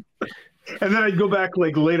 And then I'd go back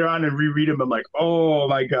like later on and reread them. I'm like, oh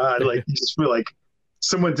my God, like you just feel like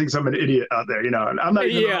someone thinks I'm an idiot out there, and I'm not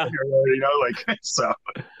even so.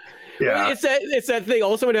 Yeah, it's that thing.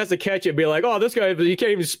 All someone has to catch it and be like, "Oh, this guy, you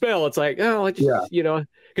can't even spell." It's like, oh,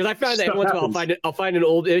 because I found that once in a while I'll find an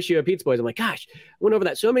old issue of Pizza Boys. I'm like, gosh, I went over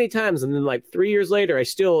that so many times, and then like 3 years later, I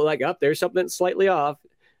still like, there's something slightly off.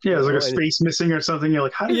 Yeah, there's like a space missing or something. You're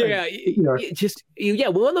like, how do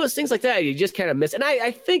one of those things like that, you just kind of miss. And I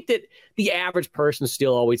think that the average person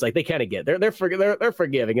still always like, they kind of get, they're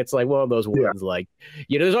forgiving. It's like one of those ones, like,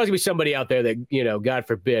 there's always gonna be somebody out there that, God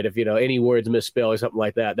forbid, if, any words misspell or something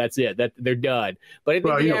like that, that's it, that they're done. But I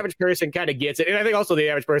think the average person kind of gets it. And I think also the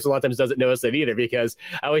average person a lot of times doesn't notice that either, because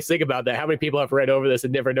I always think about that. How many people have read over this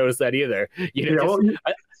and never noticed that either?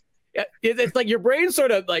 It's like your brain sort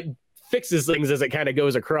of like fixes things as it kind of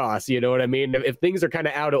goes across, you know what I mean? If things are kind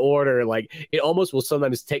of out of order, like it almost will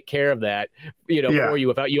sometimes take care of that, for you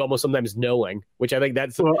without you almost sometimes knowing, which I think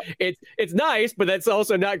that's, it's nice, but that's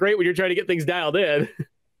also not great when you're trying to get things dialed in.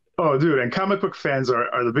 Oh, dude. And comic book fans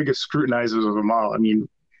are the biggest scrutinizers of them all. I mean,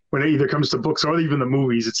 when it either comes to books or even the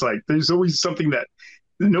movies, it's like, there's always something that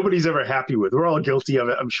nobody's ever happy with. We're all guilty of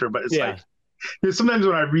it, I'm sure, but it's like, sometimes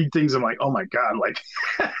when I read things, I'm like, oh my God, like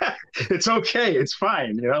it's okay. It's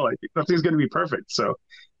fine. Like nothing's going to be perfect. So,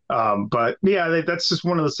 but yeah, that's just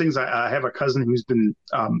one of those things. I have a cousin who's been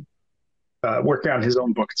working on his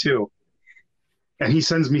own book too. And he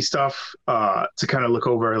sends me stuff to kind of look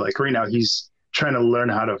over. Like right now he's trying to learn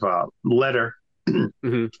how to letter and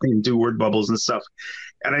do word bubbles and stuff.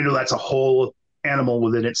 And I know that's a whole animal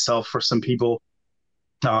within itself for some people.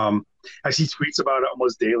 I see tweets about it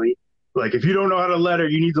almost daily. Like, if you don't know how to letter,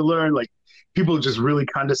 you need to learn. Like, people just really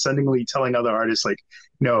condescendingly telling other artists, like,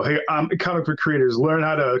 no, hey, comic book creators, learn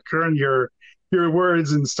how to kern your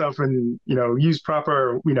words and stuff, and use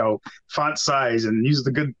proper font size and use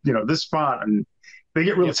the good this font, and they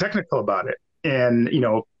get real technical about it. And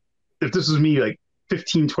if this was me like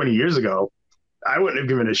 15, 20 years ago, I wouldn't have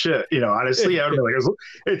given a shit. Honestly, I would be like,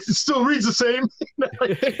 it still reads the same.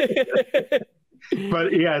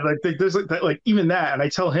 But yeah, like there's like even that, and I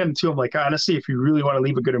tell him too. I'm like, honestly, if you really want to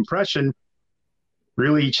leave a good impression,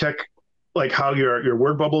 really check like how your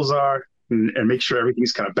word bubbles are, and make sure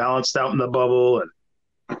everything's kind of balanced out in the bubble, and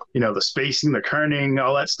the spacing, the kerning,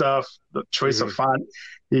 all that stuff, the choice of font.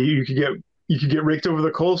 You could get raked over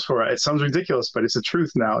the coals for it. It sounds ridiculous, but it's the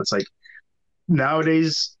truth now. It's like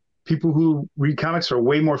nowadays people who read comics are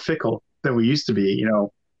way more fickle than we used to be.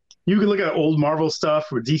 You can look at old Marvel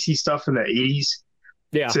stuff or DC stuff in the 80s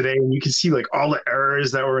today, and you can see like all the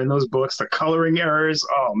errors that were in those books, the coloring errors.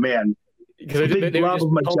 Oh man, because they were just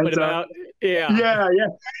pumping them out. Yeah.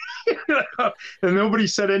 And nobody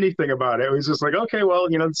said anything about it. It was just like, okay, well,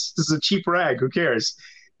 this is a cheap rag. Who cares?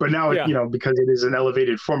 But now, because it is an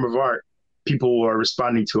elevated form of art, people are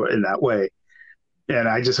responding to it in that way. And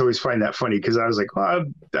I just always find that funny, because I was like, well,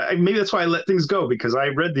 maybe that's why I let things go, because I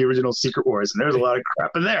read the original Secret Wars and there's a lot of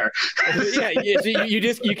crap in there. So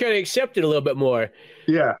you kind of accept it a little bit more.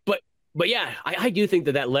 Yeah. But yeah, I do think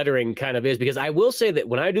that lettering kind of is, because I will say that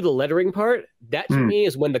when I do the lettering part, that to me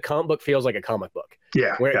is when the comic book feels like a comic book.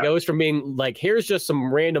 Yeah. Where it goes from being like, here's just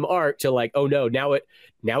some random art to like, oh no, now it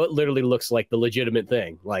literally looks like the legitimate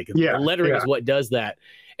thing. Like the lettering is what does that.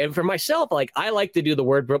 And for myself, like I like to do the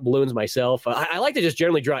word balloons myself. I like to just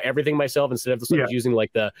generally draw everything myself instead of using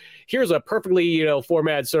like here's a perfectly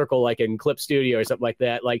formatted circle like in Clip Studio or something like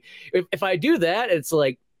that. Like if I do that, it's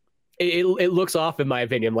like it looks off, in my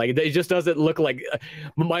opinion. Like it just doesn't look like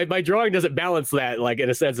my drawing doesn't balance that, like in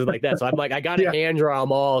a sense of like that. So I'm like, I got to hand draw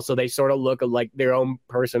them all so they sort of look like their own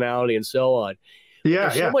personality and so on.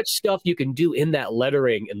 There's so much stuff you can do in that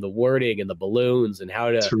lettering and the wording and the balloons and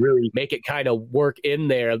how to really make it kind of work in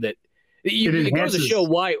there, that it goes to show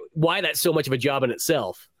why that's so much of a job in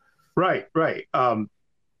itself. Right. It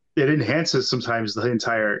enhances sometimes the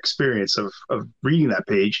entire experience of reading that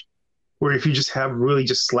page, where if you just have really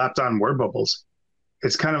just slapped on word bubbles,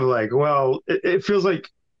 it's kind of like, well, it feels like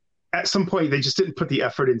at some point they just didn't put the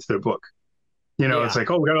effort into their book. It's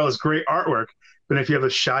like, oh, we got all this great artwork. But if you have a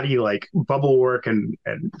shoddy like bubble work and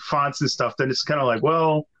fonts and stuff, then it's kind of like,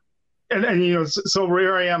 well, and so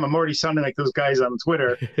here I am. I'm already sounding like those guys on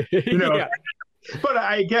Twitter, But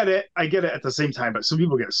I get it at the same time. But some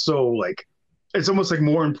people get so like it's almost like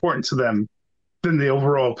more important to them than the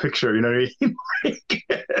overall picture. You know what I mean?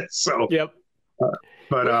 So, Yep.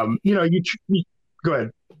 but you go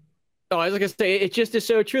ahead. Oh, I was gonna say it just is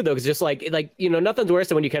so true though, because just like nothing's worse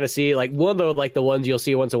than when you kind of see like one of the like the ones you'll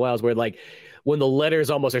see once in a while is where like when the letters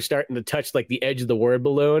almost are starting to touch like the edge of the word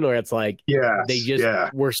balloon, or it's like they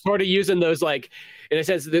just we're sort of using those like in a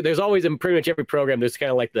sense. There's always in pretty much every program there's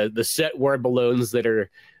kind of like the set word balloons that are.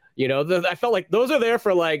 I felt like those are there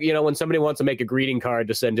for like, when somebody wants to make a greeting card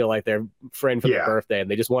to send to like their friend for their birthday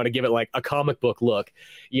and they just want to give it like a comic book look,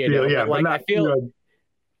 But, like I feel,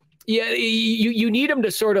 you need them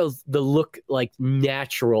to sort of the look like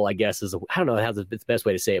natural, I guess I don't know how the best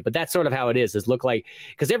way to say it, but that's sort of how it is look like,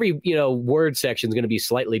 because every, word section is going to be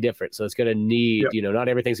slightly different. So it's going to need, not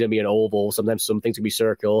everything's going to be an oval. Sometimes some things will be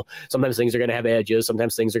circle. Sometimes things are going to have edges.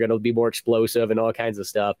 Sometimes things are going to be more explosive and all kinds of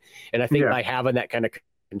stuff. And I think by having that kind of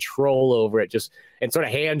control over it and sort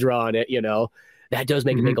of hand drawn it, that does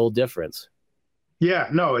make a big old difference. Yeah,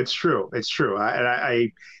 no, it's true.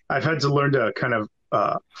 I've had to learn to kind of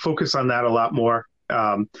focus on that a lot more.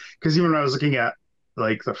 Because even when I was looking at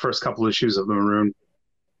like the first couple issues of the Maroon,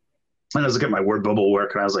 and I was looking at my word bubble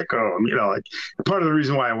work, and I was like, like part of the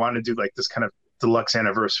reason why I want to do like this kind of deluxe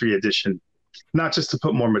anniversary edition, not just to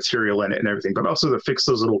put more material in it and everything, but also to fix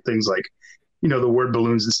those little things like, the word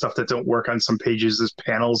balloons and stuff that don't work on some pages. There's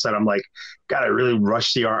panels that I'm like, God, I really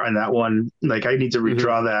rushed the art on that one. Like I need to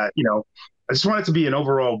redraw that, I just want it to be an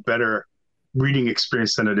overall better reading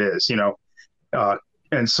experience than it is, and it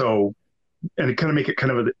kind of make it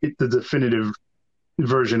kind of the definitive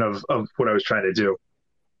version of what I was trying to do.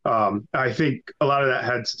 I think a lot of that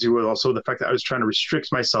had to do with also the fact that I was trying to restrict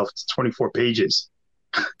myself to 24 pages.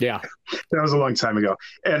 Yeah, that was a long time ago,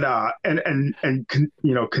 and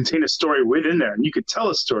contain a story within there, and you could tell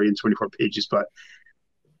a story in 24 pages. But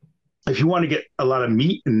if you want to get a lot of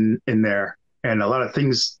meat in there and a lot of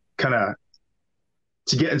things kind of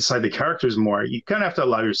to get inside the characters more, you kind of have to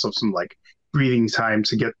allow yourself some like breathing time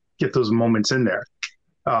to get those moments in there.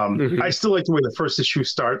 I still like the way the first issue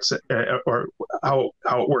starts or how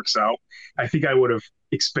it works out. I think I would have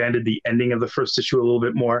expanded the ending of the first issue a little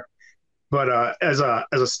bit more. But as a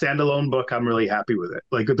standalone book, I'm really happy with it.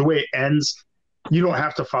 Like the way it ends, you don't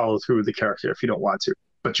have to follow through with the character if you don't want to,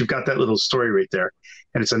 but you've got that little story right there,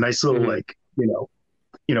 and it's a nice little like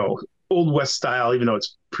Old West style, even though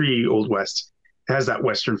it's pre-Old West. It has that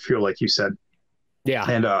Western feel, like you said. Yeah,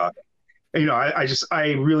 and I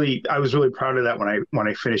was really proud of that when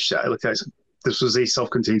I finished that. I looked at it, I said, this was a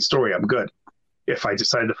self-contained story. I'm good. If I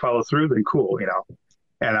decide to follow through, then cool,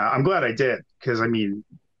 And I'm glad I did, because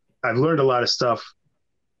I've learned a lot of stuff,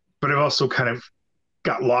 but I've also kind of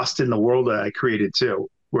got lost in the world that I created too,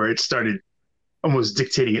 where it started almost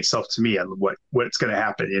dictating itself to me on what's going to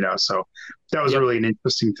happen, So that was really an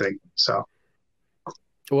interesting thing. So.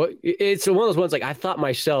 Well, it's one of those ones like I thought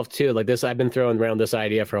myself too, like this, I've been throwing around this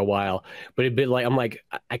idea for a while, but it'd been like, I'm like,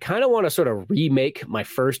 I kind of want to sort of remake my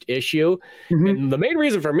first issue. And the main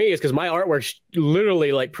reason for me is because my artwork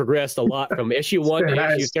literally like progressed a lot from issue 1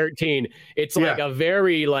 to issue 13. It's like a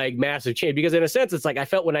very like massive change, because in a sense, it's like I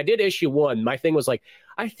felt when I did issue 1, my thing was like,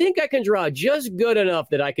 I think I can draw just good enough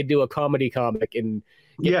that I could do a comedy comic and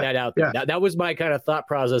get that out there. That was my kind of thought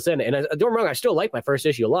process in it. And don't get me wrong, I still like my first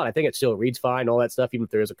issue a lot. I think it still reads fine, all that stuff, even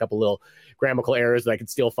if there's a couple little grammatical errors that I could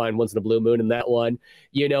still find once in a blue moon in that one,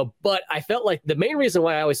 But I felt like the main reason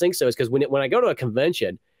why I always think so is because when I go to a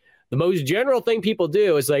convention, the most general thing people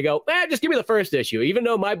do is they go, just give me the first issue. Even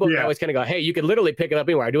though my book, I always kind of go, hey, you can literally pick it up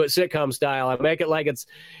anywhere. I do it sitcom style. I make it like it's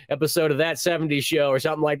episode of That 70s Show or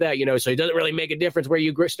something like that, so it doesn't really make a difference where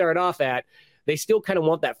you start off at. They still kind of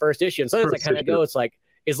want that first issue. And sometimes I kind of go, it's like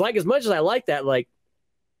as much as I like that, like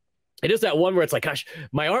it is that one where it's like, gosh,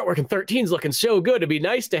 my artwork in 13 is looking so good. It'd be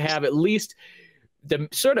nice to have at least to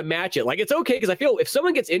sort of match it. Like it's okay, because I feel if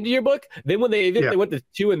someone gets into your book, then when they went to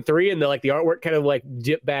 2 and 3 and the artwork kind of like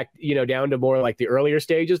dip back, down to more like the earlier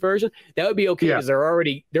stages version, that would be okay, because they're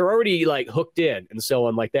already like hooked in and so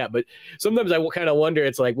on like that. But sometimes I will kind of wonder,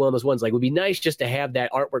 it's like one of those ones like it would be nice just to have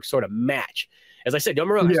that artwork sort of match. As I said, don't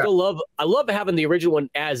get me wrong, I love having the original one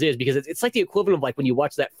as is, because it's like the equivalent of like when you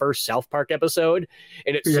watch that first South Park episode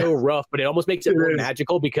and it's so rough, but it almost makes it more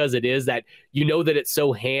magical because it is that, that it's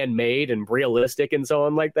so handmade and realistic and so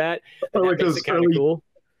on like that. Or like that makes it kind of cool.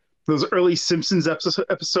 Those early Simpsons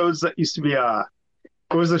episodes that used to be, what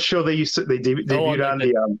was the show they debuted on?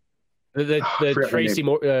 The Tracy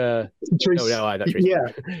Moore. Tracy, not Tracy.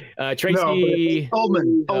 Tracy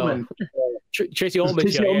Ullman. Tracy Ullman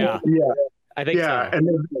show. Yeah. I think so.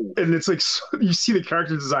 And it's like you see the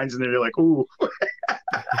character designs in there, you're like, ooh.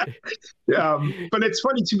 But it's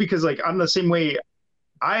funny too, because like I'm the same way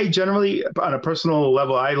I generally, on a personal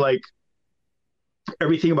level, I like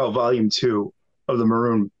everything about volume two of the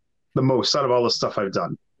Maroon the most out of all the stuff I've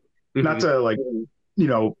done. Not to like, you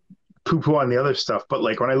know, poo poo on the other stuff, but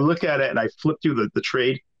like when I look at it and I flip through the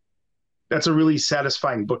trade, that's a really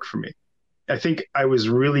satisfying book for me. I think I was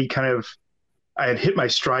really I had hit my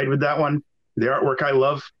stride with that one. The artwork I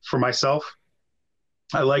love for myself.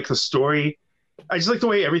 I like the story. I just like the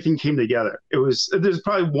way everything came together. There's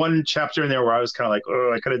probably one chapter in there where I was kind of like,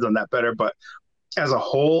 oh, I could have done that better. But as a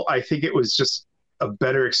whole, I think it was just a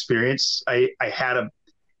better experience. I had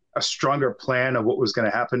a stronger plan of what was going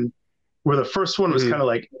to happen. Where the first one was kind of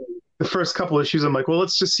like the first couple issues, I'm like, well,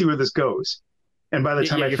 let's just see where this goes. And by the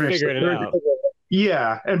time I finished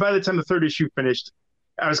and by the time the third issue finished,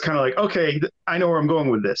 I was kind of like, okay, I know where I'm going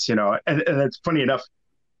with this, you know. And it's funny enough,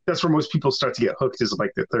 that's where most people start to get hooked is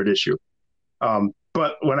like the third issue.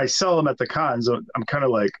 But when I sell them at the cons, I'm kind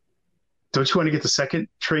of like, don't you want to get the second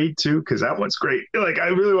trade too? Because that one's great. Like, I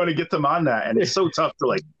really want to get them on that, and it's so tough to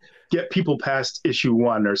like get people past issue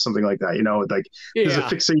one or something like that. You know, like there's a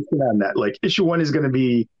fixation on that. Like issue one is going to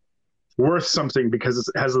be worth something because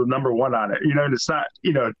it has the number one on it. You know, and it's not,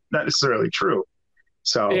 you know, not necessarily true.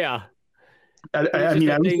 So yeah, I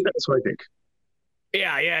mean, that's what I think.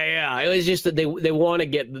 Yeah. It was just that they want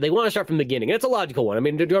to start from the beginning. And it's a logical one. I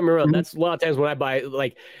mean, don't get me wrong. That's a lot of times when I buy,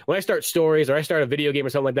 like when I start stories or I start a video game or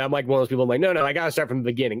something like that, I'm like one of those people. I'm like, no, I got to start from the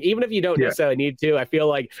beginning. Even if you don't necessarily need to, I feel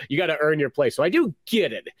like you got to earn your place. So I do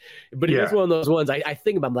get it. But it's one of those ones I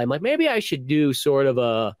think about. I'm like, maybe I should do sort of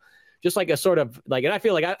and I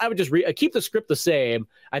feel like I would just keep the script the same.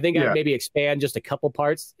 I think I'd maybe expand just a couple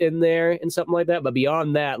parts in there and something like that. But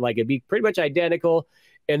beyond that, like it'd be pretty much identical.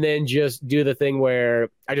 And then just do the thing where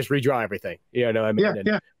I just redraw everything. You know what I mean?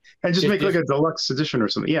 And just make like a deluxe edition or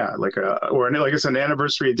something. Yeah, like I guess an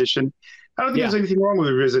anniversary edition. I don't think there's anything wrong with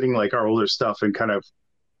revisiting like our older stuff and kind of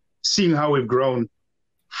seeing how we've grown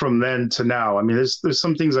from then to now. I mean, there's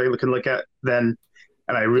some things I can look at then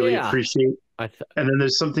and I really appreciate. And then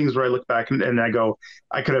there's some things where I look back and I go,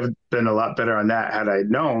 I could have been a lot better on that had I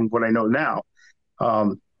known what I know now.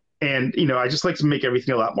 And, you know, I just like to make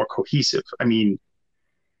everything a lot more cohesive. I mean,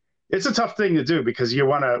 it's a tough thing to do because you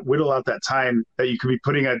want to whittle out that time that you could be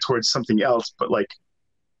putting it towards something else. But like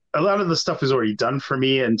a lot of the stuff is already done for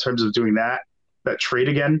me in terms of doing that trade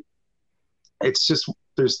again. It's just,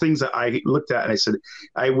 there's things that I looked at and I said,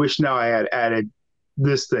 I wish now I had added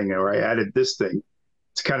this thing or I added this thing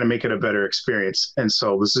to kind of make it a better experience. And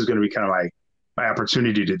so this is going to be kind of my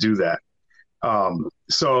opportunity to do that.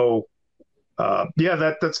 That's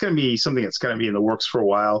going to be something that's going to be in the works for a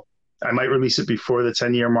while. I might release it before the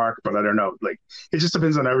 10-year mark, but I don't know. Like, it just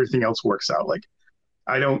depends on how everything else works out. Like,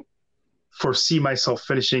 I don't foresee myself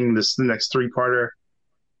finishing the next 3-parter.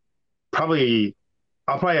 I'll probably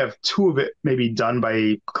have 2 of it maybe done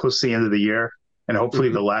by close to the end of the year. And hopefully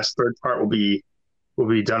the last 3rd part will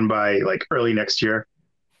be done by like early next year,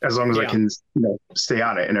 as long as I can, you know, stay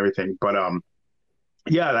on it and everything. But, I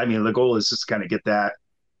mean, the goal is just kind of get that,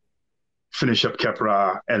 finish up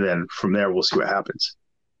Khepra, and then from there, we'll see what happens.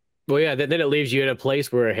 Well, yeah, then it leaves you in a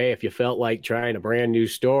place where, hey, if you felt like trying a brand new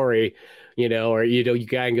story, you know, or, you know, you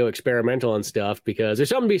can go experimental and stuff, because there's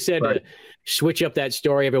something to be said to switch up that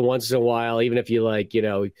story every once in a while, even if you like, you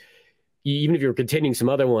know, even if you're continuing some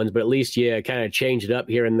other ones, but at least you kind of change it up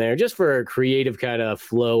here and there just for a creative kind of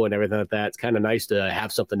flow and everything like that. It's kind of nice to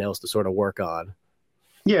have something else to sort of work on.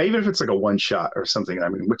 Yeah, even if it's like a one shot or something, I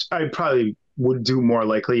mean, which I probably would do more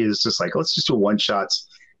likely is just like, let's just do one shots,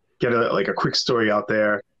 get a quick story out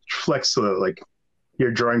there, flex like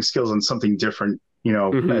your drawing skills on something different, you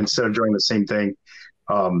know, instead of drawing the same thing.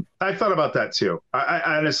 I thought about that too. I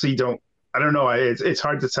honestly don't know. It's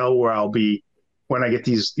hard to tell where I'll be when I get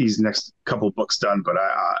these next couple books done, but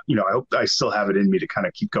I hope I still have it in me to kind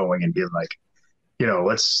of keep going and be like, you know,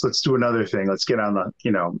 let's do another thing. Let's get on the,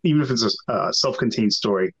 you know, even if it's a self-contained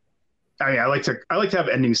story. I mean, I like to have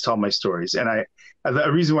endings to all my stories. And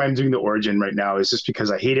the reason why I'm doing the origin right now is just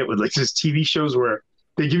because I hate it with like this TV shows where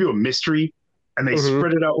they give you a mystery and they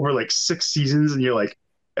spread it out over like 6 seasons, and you're like,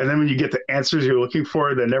 and then when you get the answers you're looking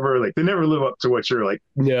for, they never live up to what you're like.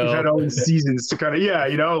 No. You've had all these seasons to kind of,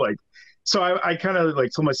 you know, like, so I kind of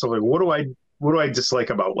like told myself, like, what do I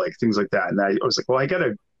dislike about like things like that? And I was like, well, I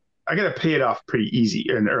gotta pay it off pretty easy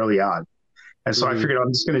and early on. And so I figured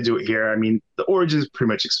I'm just going to do it here. I mean, the origins pretty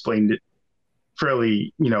much explained it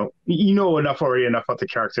fairly, you know enough about the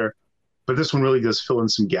character, but this one really does fill in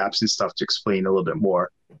some gaps and stuff to explain a little bit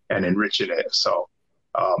more and enrich it. So,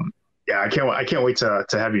 I can't wait to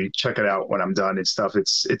have you check it out when I'm done and stuff.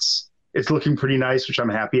 It's looking pretty nice, which I'm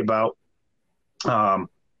happy about.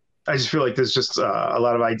 I just feel like there's just a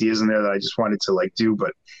lot of ideas in there that I just wanted to like do,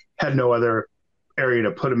 but had no other area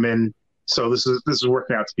to put them in. So this is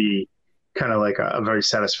working out to be kind of like a very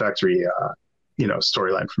satisfactory,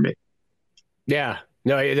 storyline for me. Yeah.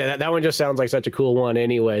 No, that one just sounds like such a cool one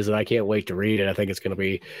anyways, that I can't wait to read it. I think it's going to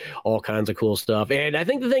be all kinds of cool stuff. And I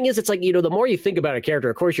think the thing is, it's like, the more you think about a character,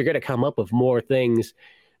 of course, you're going to come up with more things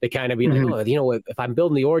that kind of be like, if I'm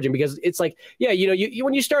building the origin, because it's like, yeah, you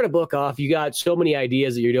when you start a book off, you got so many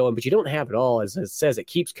ideas that you're doing, but you don't have it all. As it says, it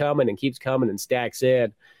keeps coming and stacks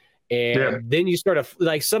in. And then you start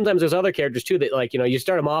like, sometimes there's other characters too that like, you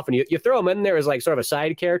start them off and you throw them in there as like sort of a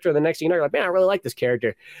side character. And the next thing you know, you're like, man, I really like this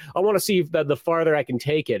character. I want to see the farther I can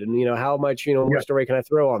take it. And, how much, more story can I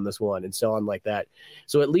throw on this one and so on like that.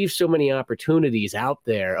 So it leaves so many opportunities out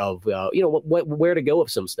there of, where to go with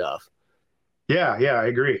some stuff. Yeah, I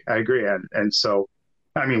agree. And so,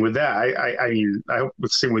 I mean, with that, I hope the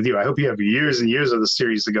same with you. I hope you have years and years of the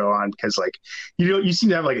series to go on because, like, you seem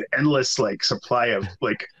to have like an endless like supply of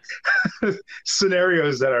like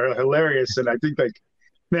scenarios that are hilarious. And I think like,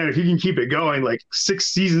 man, if you can keep it going, like 6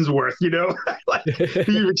 seasons worth, like if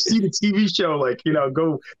you exceed a TV show, like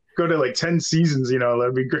go to like 10 seasons,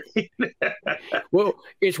 that'd be great. Well,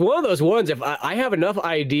 it's one of those ones. If I have enough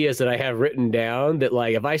ideas that I have written down that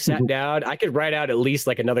like if I sat down, I could write out at least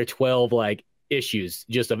like another 12 like issues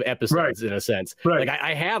just of episodes in a sense. Like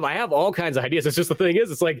I have all kinds of ideas. It's just the thing is,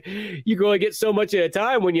 it's like you can only get so much at a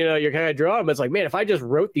time when you're kind of drawing. But it's like, man, if I just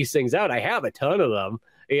wrote these things out, I have a ton of them.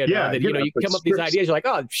 And, you come up with these ideas. You're like,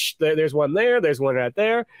 oh, there's one there. There's one right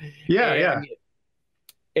there.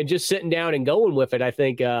 And just sitting down and going with it, I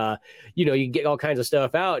think, you get all kinds of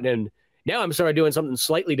stuff out. And now I'm sort of doing something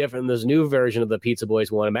slightly different in this new version of the Pizza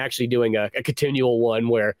Boys one. I'm actually doing a continual one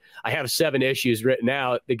where I have 7 issues written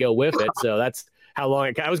out to go with it. So that's how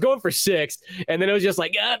long I was going for 6. And then it was just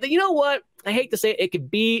like, you know what? I hate to say it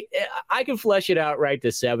could be, I could flesh it out right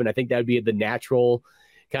to 7. I think that would be the natural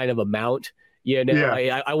kind of amount.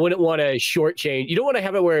 I wouldn't want to shortchange. You don't want to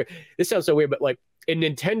have it where, this sounds so weird, but like in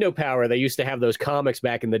Nintendo Power, they used to have those comics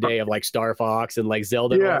back in the day of like Star Fox and like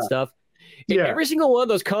Zelda and all that stuff. And every single one of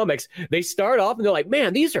those comics, they start off and they're like,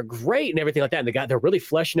 man, these are great and everything like that. And they're really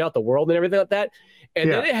fleshing out the world and everything like that. And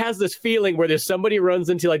then it has this feeling where there's somebody runs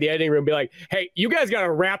into like the editing room and be like, hey, you guys got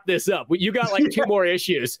to wrap this up. You got like 2 more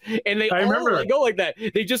issues. And they all go like that.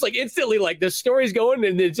 They just like instantly like the story's going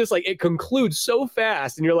and it's just like it concludes so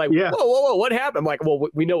fast. And you're like, whoa, what happened? I'm like, well,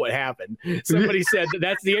 we know what happened. Somebody said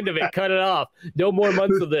that's the end of it. Cut it off. No more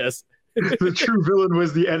months of this. The true villain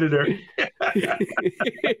was the editor.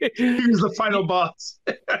 He was the final boss.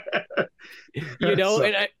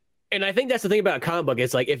 And I think that's the thing about a comic book.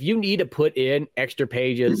 It's like if you need to put in extra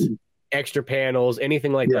pages, extra panels,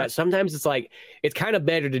 anything like that, sometimes it's like it's kind of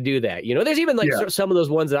better to do that. There's even like some of those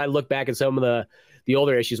ones that I look back at some of the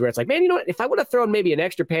older issues where it's like, man, what? If I would have thrown maybe an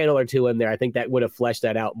extra panel or 2 in there, I think that would have fleshed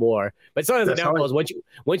that out more. But sometimes the downfall is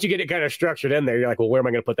once you get it kind of structured in there, you're like, well, where am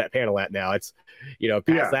I going to put that panel at now? It's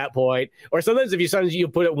past that point. Or sometimes if you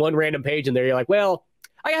put it one random page in there, you're like, well,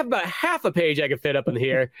 I have about half a page I can fit up in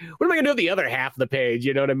here. What am I going to do with the other half of the page?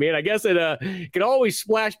 You know what I mean? I guess it can always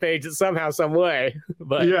splash page it somehow, some way.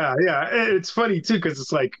 But it's funny too because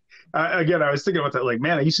it's like again, I was thinking about that. Like,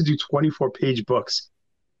 man, I used to do 24-page books,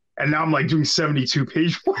 and now I'm like doing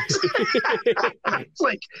 72-page books. It's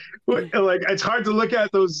like it's hard to look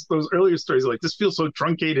at those earlier stories. Like, this feels so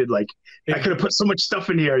truncated. Like, I could have put so much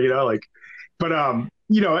stuff in here. But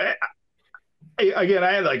again,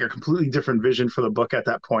 I had like a completely different vision for the book at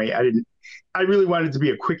that point. I really wanted it to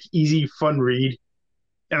be a quick, easy, fun read.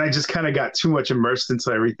 And I just kind of got too much immersed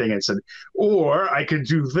into everything and said, or I could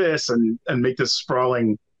do this and make this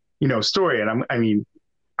sprawling, story. And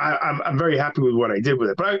I'm very happy with what I did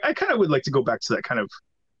with it, but I kind of would like to go back to that kind of,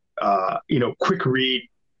 quick read,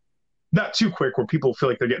 not too quick where people feel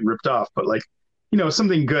like they're getting ripped off, but like,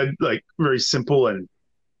 something good, like very simple, and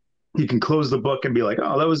you can close the book and be like,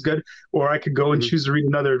 oh, that was good. Or I could go and choose to read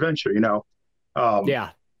another adventure,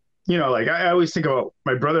 like I always think about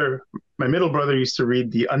my middle brother used to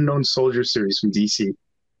read the Unknown Soldier series from DC.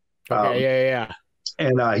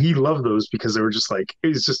 And he loved those because they were just like, it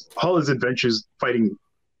was just all his adventures fighting,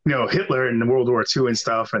 Hitler in World War II and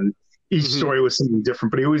stuff. And each story was something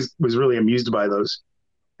different, but he always was really amused by those.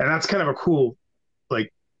 And that's kind of a cool,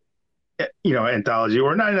 like, anthology,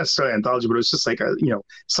 or not necessarily anthology, but it's just like a,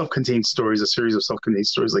 self-contained stories, a series of self-contained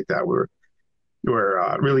stories like that were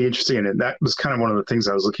really interesting. And that was kind of one of the things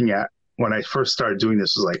I was looking at when I first started doing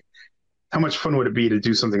this, was like, how much fun would it be to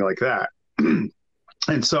do something like that?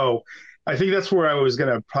 And so I think that's where I was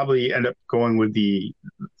going to probably end up going with the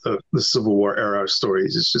Civil War era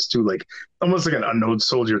stories. It's just do like almost like an Unknown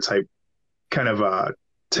Soldier type kind of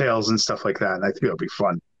tales and stuff like that. And I think it'll be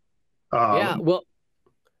fun. Yeah, well,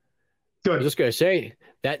 I was Good. just gonna say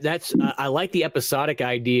that's I like the episodic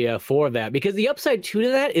idea for that, because the upside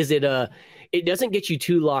to that is it doesn't get you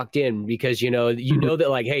too locked in, because you know that,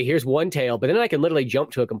 like, hey, here's one tale, but then I can literally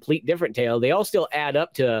jump to a complete different tale. They all still add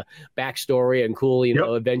up to backstory and cool Yep.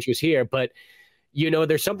 adventures here, but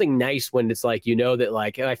there's something nice when it's like, that,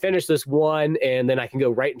 like, I finished this one and then I can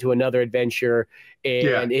go right into another adventure,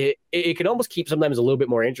 Yeah. and it can almost keep sometimes a little bit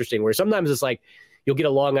more interesting, where sometimes it's like you'll get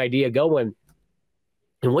a long idea going,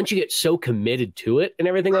 and once you get so committed to it and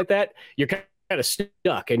everything like that, you're kind of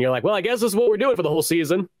stuck, and you're like, well, I guess this is what we're doing for the whole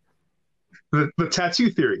season. The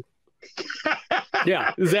tattoo theory.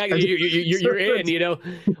 Yeah, exactly. You're in.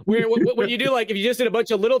 When you do, like, if you just did a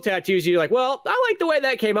bunch of little tattoos, you're like, well, I like the way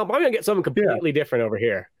that came up. I'm gonna get something completely different over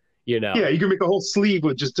here. Yeah, you can make a whole sleeve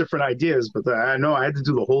with just different ideas, but I know I had to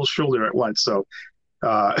do the whole shoulder at once. So,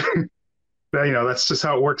 that's just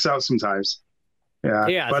how it works out sometimes. Yeah.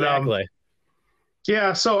 Yeah, But exactly.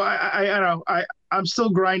 yeah. So I don't know. I'm still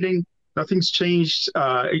grinding. Nothing's changed,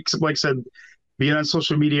 except, like I said, being on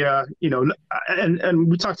social media. And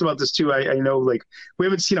we talked about this too. I know, like, we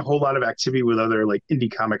haven't seen a whole lot of activity with other, like,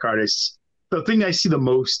 indie comic artists. The thing I see the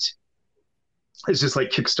most is just like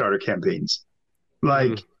Kickstarter campaigns.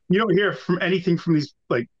 Like, you don't hear from anything from these,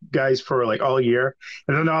 like, guys for, like, all year,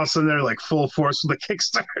 and then all of a sudden they're, like, full force with a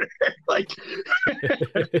Kickstarter. Like,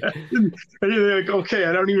 and you're like, okay,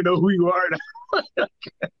 I don't even know who you are now.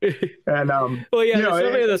 And well, yeah, there's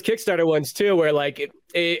so many of those Kickstarter ones too, where, like, and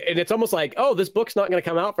it's almost like, oh, this book's not going to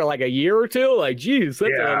come out for like a year or two. Like, geez,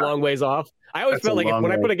 that's a long ways off. I always felt like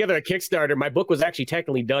when I put together a Kickstarter, my book was actually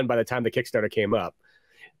technically done by the time the Kickstarter came up.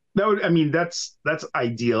 That's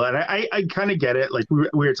ideal, and I kind of get it. Like, we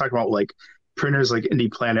were talking about, like, printers like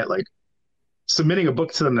Indie Planet, like, submitting a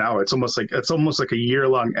book to them now. It's almost like a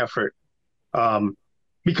year-long effort.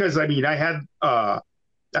 Because I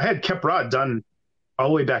had Kept Raw done all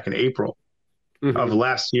the way back in April of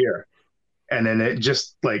last year, and then it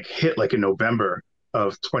just, like, hit, like, in November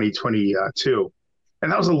of 2022,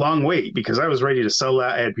 and that was a long wait, because I was ready to sell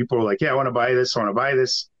that. I had people were like, yeah, I want to buy this,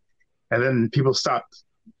 and then people stopped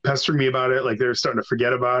pestering me about it, like they were starting to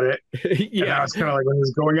forget about it. Yeah, and I was kind of like, what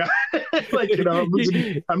is going on? Like,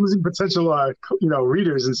 I'm losing potential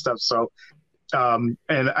readers and stuff. So and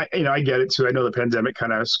I get it too. I know the pandemic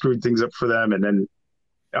kind of screwed things up for them, and then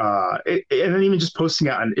and then even just posting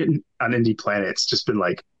it on Indie Planet, it's just been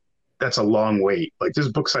like, that's a long wait. Like, there's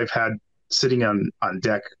books I've had sitting on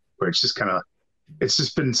deck where it's just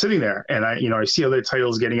been sitting there, and I see other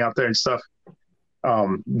titles getting out there and stuff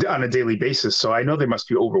on a daily basis. So I know they must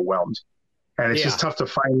be overwhelmed, and it's just tough to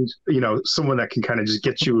find, someone that can kind of just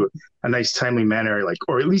get you a nice timely manner, like,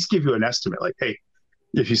 or at least give you an estimate, like, hey,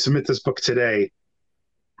 if you submit this book today,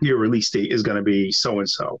 your release date is going to be so and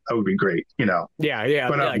so. That would be great, Yeah.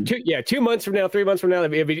 But, 2 months from now, 3 months from now,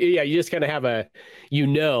 you just kind of have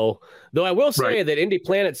Though I will say that Indie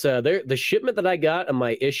Planet's the shipment that I got on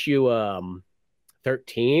my issue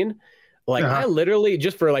 13. Like, I literally,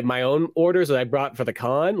 just for, like, my own orders that I brought for the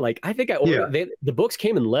con, like, I think I ordered, the books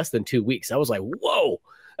came in less than 2 weeks. I was like, whoa,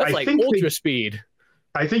 that's like ultra speed.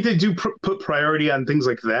 I think they do put priority on things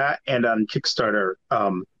like that, and on Kickstarter,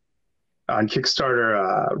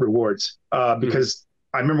 rewards, because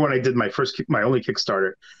I remember when I did my only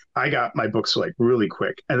Kickstarter, I got my books, like, really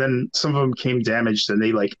quick, and then some of them came damaged, and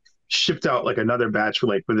they, like, shipped out, like, another batch,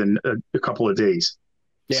 like, within a couple of days.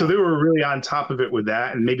 Yeah. So they were really on top of it with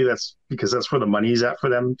that, and maybe that's because that's where the money's at for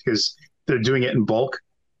them, because they're doing it in bulk.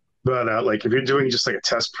 But like, if you're doing just, like, a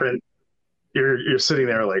test print, you're sitting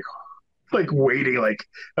there like waiting, like,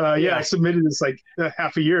 I submitted this, like,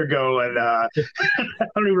 half a year ago, and I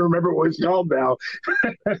don't even remember what it's called now.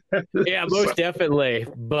 Yeah, most definitely.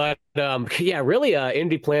 But really,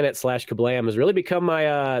 Indie Planet / Kablam has really become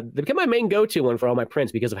my main go-to one for all my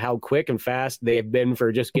prints, because of how quick and fast they've been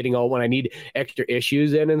for just getting all when I need extra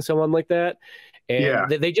issues in and so on like that. And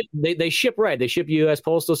they ship right. They ship U.S.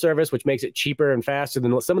 Postal Service, which makes it cheaper and faster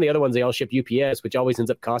than some of the other ones. They all ship UPS, which always ends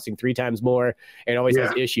up costing 3 times more and always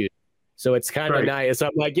has issues. So it's kind of nice.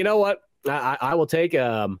 I'm like, you know what? I will take.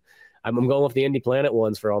 I'm going with the Indie Planet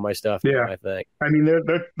ones for all my stuff. Yeah, I think. I mean,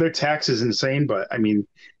 their tax is insane, but I mean,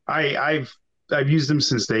 I've used them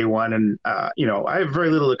since day one, and I have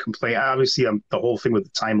very little to complain. Obviously, the whole thing with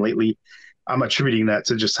the time lately, I'm attributing that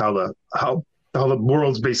to just how the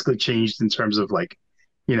world's basically changed in terms of, like,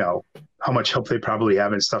 how much help they probably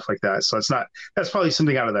have and stuff like that. So that's probably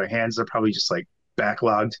something out of their hands. They're probably just, like,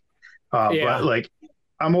 backlogged. But, like,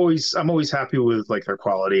 I'm always happy with, like, their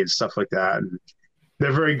quality and stuff like that, and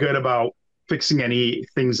they're very good about fixing any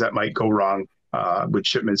things that might go wrong with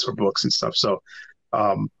shipments or books and stuff. So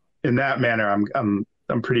in that manner, I'm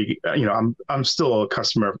pretty, I'm still a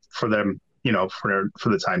customer for them, for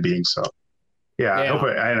the time being. So yeah, I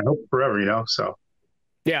hope forever, so.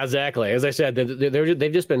 Yeah, exactly. As I said,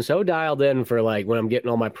 they've just been so dialed in for like when I'm getting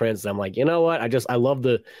all my prints. I'm like, you know what? I love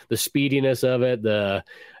the speediness of it.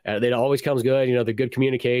 It always comes good. The good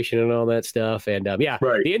communication and all that stuff. And right.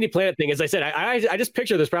 The Indie Planet thing. As I said, I just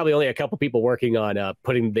picture there's probably only a couple people working on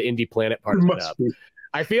putting the Indie Planet part of it up.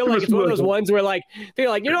 I feel like it's one of those ones where like they're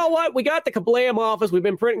like, you know what? We got the Kablam office. We've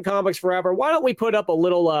been printing comics forever. Why don't we put up a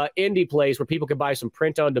little indie place where people can buy some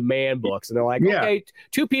print on demand books? And they're like, okay,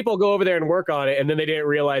 2 people go over there and work on it, and then they didn't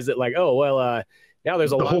realize that like, oh well, now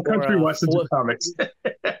there's a lot. The whole country wants to do comics.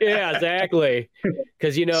 Yeah, exactly.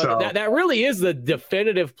 Because that really is the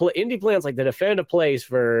definitive Indie Planet's like the definitive place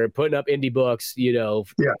for putting up indie books.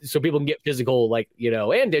 So people can get physical,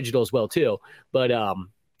 and digital as well too. But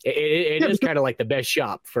It is kind of like the best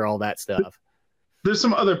shop for all that stuff. There's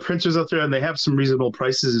some other printers out there, and they have some reasonable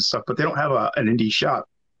prices and stuff, but they don't have an indie shop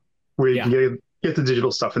where you can get the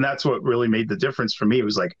digital stuff. And that's what really made the difference for me. It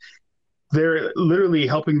was like they're literally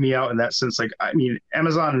helping me out in that sense. Like, I mean,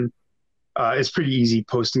 Amazon is pretty easy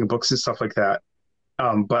posting books and stuff like that.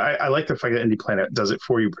 But I like the fact that Indie Planet does it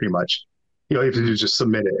for you pretty much. You have to do is just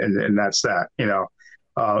submit it, and that's that.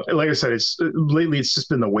 Like I said, lately it's just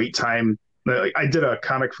been the wait time. I did a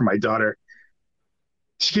comic for my daughter.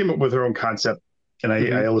 She came up with her own concept, and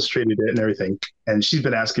I illustrated it and everything. And she's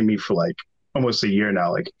been asking me for like almost a year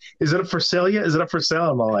now, like, is it up for sale yet? Is it up for sale?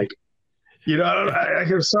 I'm all like,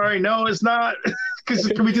 I'm sorry, no, it's not. Because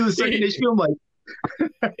can we do the second issue? I'm like,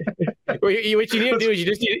 what you need to do is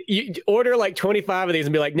you order like 25 of these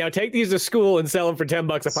and be like, now take these to school and sell them for $10 a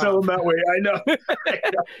pop. Sell them that way. I know.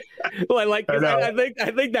 Well,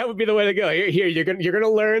 I think that would be the way to go. Here you're gonna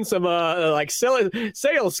learn some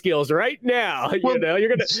sales skills right now. You're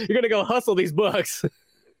gonna go hustle these books.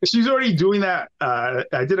 She's already doing that.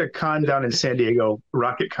 I did a con down in San Diego,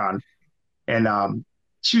 Rocket Con, and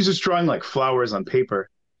she was just drawing like flowers on paper.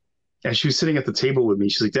 And she was sitting at the table with me.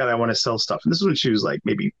 She's like, Dad, I want to sell stuff. And this is when she was like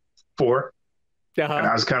maybe 4. And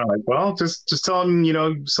I was kind of like, well, just tell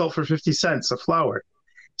them, sell for 50 cents a flower.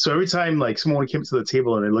 So every time like someone came to the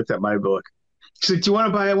table and they looked at my book, she's like, do you want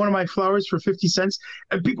to buy one of my flowers for 50 cents?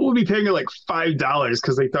 And people would be paying her like $5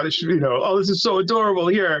 because they thought it should, oh, this is so adorable.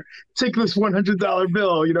 Here, take this $100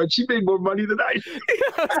 bill. She made more money than I did.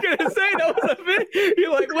 I was going to say, that was a bit.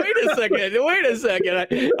 You're like, wait a second.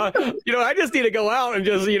 I just need to go out and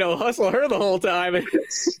just, hustle her the whole time.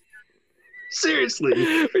 Seriously.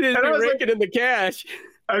 We just be raking in the cash.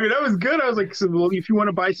 I mean, that was good. I was like, so, well, if you want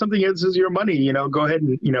to buy something, this is your money, go ahead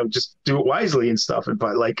and, just do it wisely and stuff.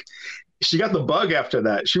 But like, she got the bug after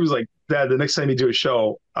that. She was like, Dad, the next time you do a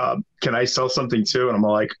show, can I sell something too? And I'm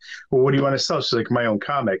like, well, what do you want to sell? She's like, my own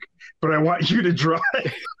comic, but I want you to draw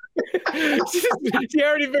it. She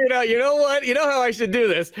already figured out, you know what? You know how I should do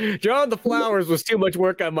this? Drawing the flowers was too much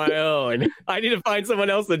work on my own. I need to find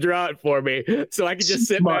someone else to draw it for me so I could just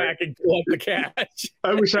sit back and collect the cash.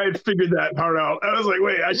 I wish I had figured that part out. I was like,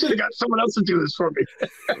 wait, I should have got someone else to do this for me.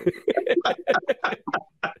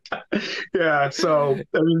 Yeah, so,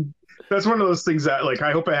 I mean, that's one of those things that, like,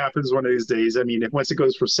 I hope it happens one of these days. I mean, once it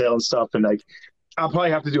goes for sale and stuff, and like, I'll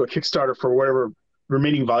probably have to do a Kickstarter for whatever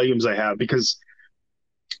remaining volumes I have, because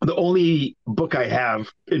the only book I have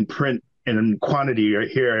in print and in quantity right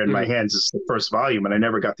here in my hands is the first volume, and I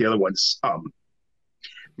never got the other ones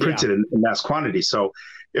printed in mass quantity. So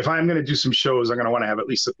if I'm going to do some shows, I'm going to want to have at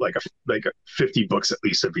least like 50 books at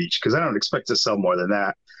least of each, because I don't expect to sell more than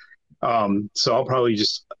that. So I'll probably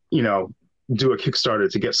just, do a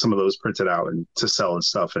Kickstarter to get some of those printed out and to sell and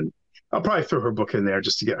stuff. And I'll probably throw her book in there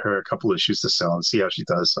just to get her a couple issues to sell and see how she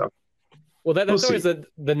does. So, well, that's always the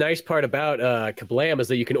nice part about Kablam is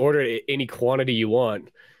that you can order it any quantity you want.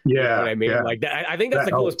 Yeah, you know what I mean, like that. I think that's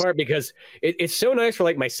the coolest part, because it's so nice for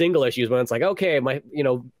like my single issues when it's like, okay,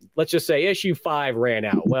 let's just say issue 5 ran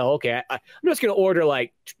out. Well, okay, I'm just gonna order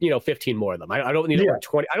 15 more of them. I don't need to order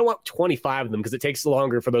 20. I don't want 25 of them because it takes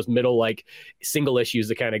longer for those middle like single issues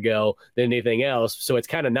to kind of go than anything else. So it's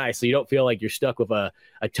kind of nice, so you don't feel like you're stuck with a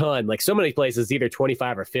ton. Like so many places, either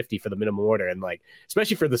 25 or 50 for the minimum order, and like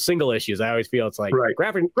especially for the single issues, I always feel it's like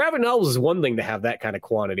graphic novels is one thing to have that kind of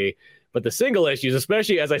quantity. But the single issues,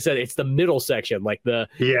 especially, as I said, it's the middle section, like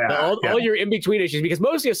all your in-between issues, because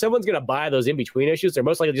mostly if someone's going to buy those in-between issues, they're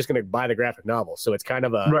most likely just going to buy the graphic novel. So it's kind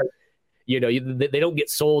of they don't get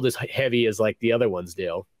sold as heavy as like the other ones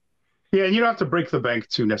do. Yeah, and you don't have to break the bank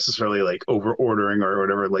to necessarily like over ordering or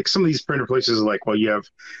whatever. Like some of these printer places are like, well, you have,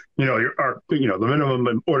 the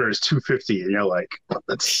minimum order is 250, and you're like, well,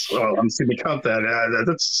 I'm just gonna count that.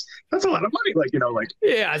 That's a lot of money. Like, like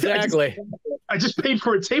Yeah, exactly. I just paid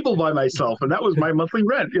for a table by myself, and that was my monthly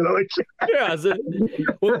rent. Like Yeah.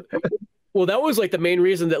 Well, that was like the main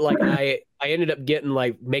reason that like I ended up getting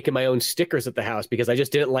like making my own stickers at the house, because I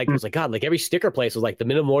just didn't like, it was like, God, like every sticker place was like the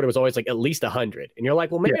minimum order was always like at least 100. And you're like,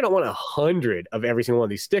 well, maybe I don't want 100 of every single one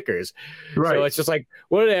of these stickers. Right. So it's just like,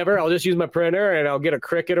 whatever, I'll just use my printer and I'll get a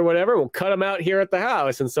Cricut or whatever. We'll cut them out here at the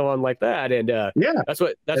house and so on like that. And that's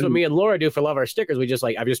what me and Laura do for love our stickers. We just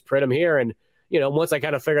like, I just print them here, and once I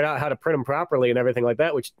kind of figured out how to print them properly and everything like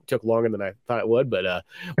that, which took longer than I thought it would, but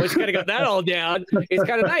once you kind of got that all down, it's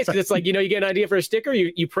kind of nice, because it's like, you get an idea for a sticker,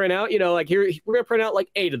 you print out, like here, we're going to print out like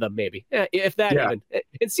 8 of them maybe, if that even,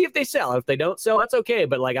 and see if they sell. If they don't sell, that's okay.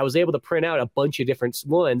 But like I was able to print out a bunch of different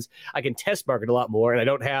ones. I can test market a lot more, and I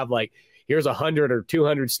don't have like, here's 100 or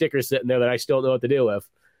 200 stickers sitting there that I still don't know what to do with.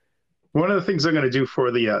 One of the things I'm going to do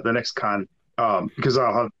for the next con, because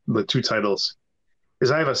I'll have the 2 titles, is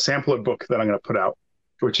I have a sampler book that I'm going to put out,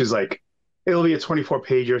 which is like, it'll be a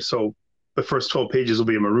 24-pager. So the first 12 pages will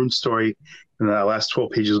be a Maroon story, and the last 12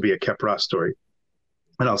 pages will be a Khepra story.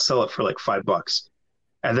 And I'll sell it for like $5.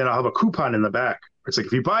 And then I'll have a coupon in the back. It's like,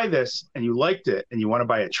 if you buy this and you liked it and you want to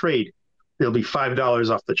buy a trade, it'll be $5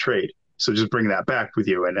 off the trade. So just bring that back with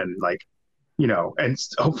you. And then like, and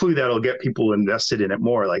hopefully that'll get people invested in it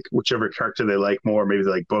more, like whichever character they like more, maybe they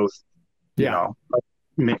like both,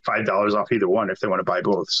 make $5 off either one if they want to buy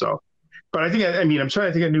both. So, but I'm trying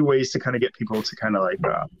to think of new ways to kind of get people to kind of like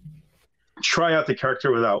try out the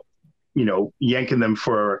character without, yanking them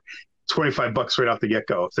for $25 right off the get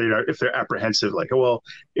go. If they're apprehensive, like, oh, well,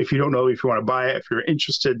 if you don't know if you want to buy it, if you're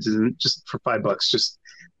interested, just for $5, just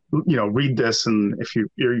read this, and if you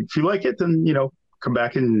like it, then come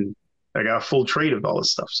back, and I got a full trade of all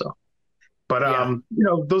this stuff. So, but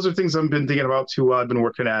those are things I've been thinking about too. I've been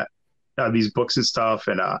working at these books and stuff,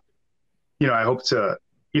 and I hope to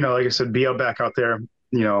like I said, be back out there,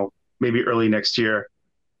 maybe early next year,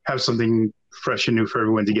 have something fresh and new for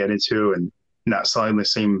everyone to get into, and not selling the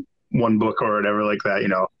same one book or whatever like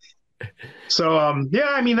that. So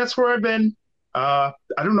that's where I've been. I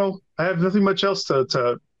don't know, I have nothing much else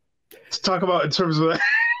to talk about in terms of that.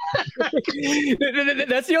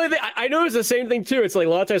 That's the only thing. I noticed the same thing too. It's like a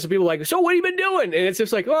lot of times people are like, so what have you been doing? And it's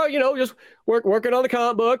just like, oh, just working on the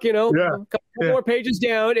comic book, a couple more pages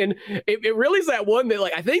down. And it really is that one that,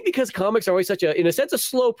 like, I think because comics are always such in a sense, a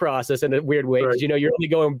slow process in a weird way. Because, you're only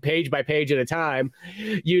going page by page at a time.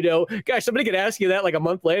 Gosh, somebody could ask you that like a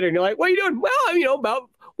month later, and you're like, what are you doing? Well, about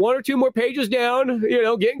 1 or 2 more pages down,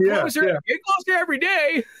 getting closer, getting closer every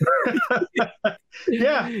day. But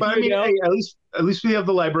hey, at least we have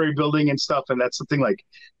the library building and stuff, and that's something like,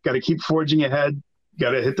 got to keep forging ahead,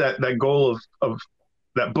 got to hit that goal of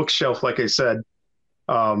that bookshelf. Like I said,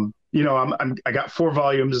 I got 4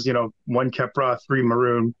 volumes, 1 Khepra, 3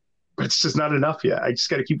 Maroon, but it's just not enough yet. I just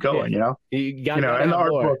got to keep going, You got and the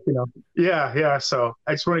art book, So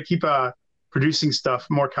I just want to keep producing stuff,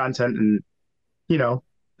 more content, and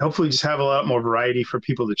hopefully just have a lot more variety for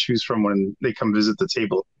people to choose from when they come visit the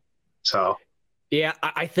table. So, yeah,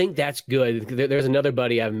 I think that's good. There's another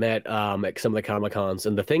buddy I've met at some of the Comic Cons,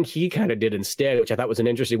 and the thing he kind of did instead, which I thought was an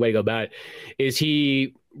interesting way to go about it, is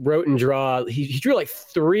he wrote and he drew like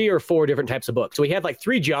 3 or 4 different types of books. So he had like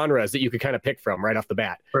 3 genres that you could kind of pick from right off the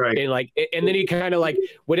bat. Right. And then he kind of like,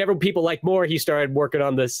 whatever people like more, he started working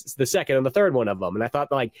on the second and the third one of them. And I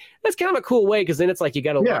thought, like, that's kind of a cool way, because then it's like you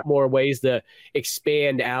got a lot more ways to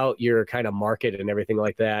expand out your kind of market and everything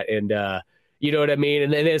like that. And you know what I mean?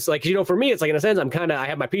 And then it's like, for me, it's like, in a sense, I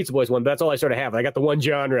have my Pizza Boys one, but that's all I sort of have. I got the one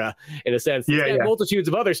genre in a sense. It's got multitudes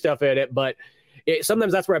of other stuff in it, but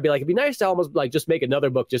sometimes that's where I'd be like, it'd be nice to almost like just make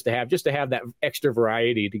another book just to have that extra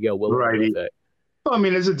variety to go with it. Well,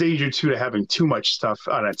 there's a danger too to having too much stuff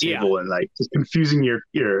on a table and like just confusing your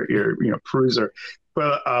peruser.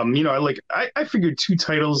 But I figured 2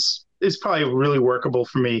 titles is probably really workable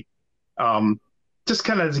for me. Just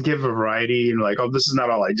kind of to give a variety, and like, oh, this is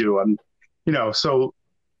not all I do. And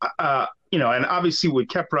obviously with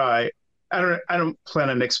Khepra, I don't plan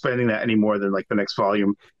on expanding that any more than like the next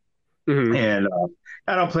volume. Mm-hmm. And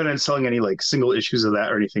I don't plan on selling any like single issues of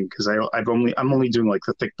that or anything, because I'm only doing like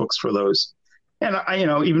the thick books for those. And I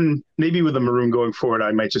even maybe with the Maroon going forward,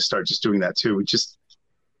 I might just start just doing that too, just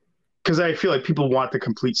because I feel like people want the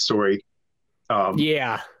complete story.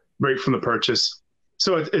 Right from the purchase.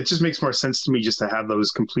 So it just makes more sense to me just to have those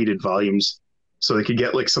completed volumes, so they could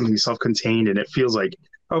get like something self-contained, and it feels like,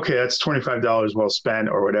 okay, that's $25 well spent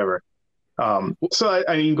or whatever. So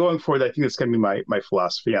I mean, going forward, I think it's going to be my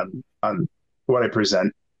philosophy on what I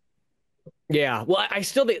present. Yeah, well, I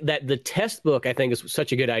still think that the test book I think is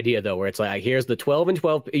such a good idea though, where it's like here's the 12 and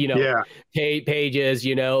 12, Yeah, pages,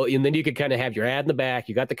 and then you could kind of have your ad in the back.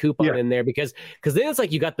 You got the coupon yeah, in there because then it's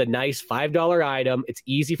like you got the nice $5 item. It's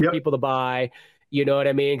easy for yep, people to buy. You know what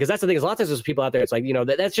I mean? Because that's the thing. Is a lot of times there's people out there. It's like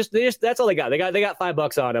that's all they got. They got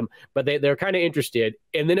 $5 on them, but they're kind of interested.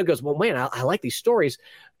 And then it goes, well, man, I like these stories.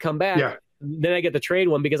 Come back. yeah, Then I get the trade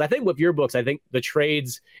one because I think with your books, I think the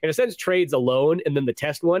trades, in a sense, trades alone, and then the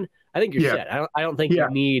test one, I think you're yeah, set. I don't think yeah,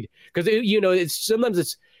 you need because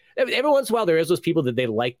it's every once in a while there is those people that they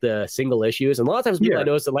like the single issues, and a lot of times people yeah. I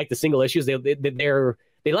notice that like the single issues, they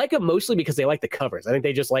like them mostly because they like the covers. I think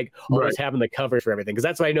they just like always Right. having the covers for everything because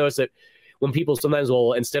that's why I notice that when people sometimes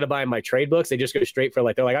will instead of buying my trade books, they just go straight for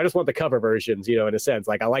they're like I just want the cover versions, in a sense.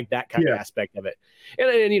 Like I like that kind of Yeah, aspect of it, and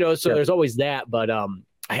so yeah, there's always that, but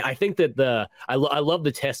I think that I love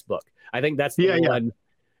the test book. I think that's the yeah, yeah. one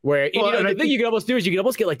where Well, and the I thing think you can almost do is you can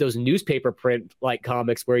almost get like those newspaper print like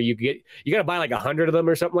comics where you got to buy like 100 of them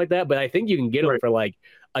or something like that. But I think you can get them right, for like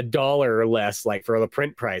 $1 or less, like for the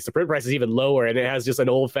print price. The print price is even lower, and it has just an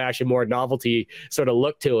old fashioned, more novelty sort of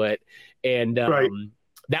look to it. And right.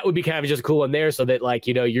 that would be kind of just cool in there, so that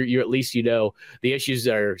you're at least the issues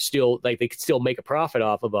are still like they could still make a profit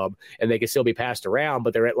off of them, and they can still be passed around,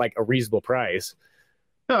 but they're at like a reasonable price.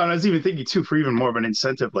 No, and I was even thinking too for even more of an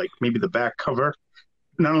incentive, like maybe the back cover.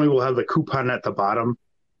 Not only will have the coupon at the bottom,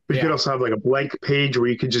 but you could Yeah, also have like a blank page where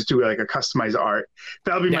you could just do like a customized art.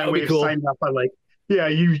 That'll be that my would way be of cool. signing up on yeah,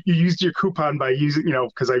 you used your coupon by using,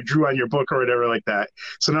 because I drew on your book or whatever like that.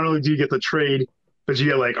 So not only do you get the trade, but you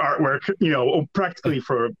get like artwork, practically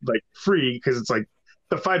for like free because it's like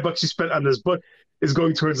the $5 you spent on this book is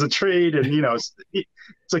going towards the trade, and it's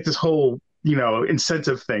like this whole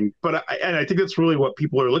incentive thing. But I think that's really what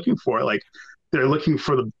people are looking for. Like they're looking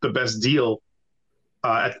for the best deal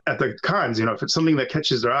at the cons. If it's something that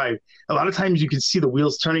catches their eye, a lot of times you can see the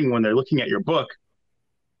wheels turning when they're looking at your book,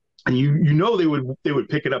 and they would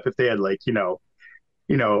pick it up if they had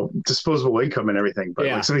disposable income and everything. But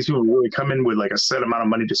Yeah. like some of these people really come in with like a set amount of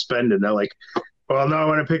money to spend, and they're like, well, no, I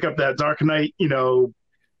want to pick up that Dark Knight,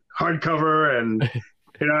 hardcover, and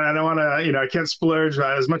I don't want to, I can't splurge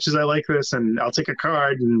as much as I like this, and I'll take a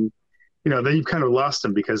card, and then you've kind of lost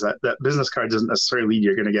them because that business card doesn't necessarily mean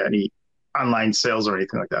you're going to get any online sales or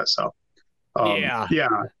anything like that. So, Yeah. yeah,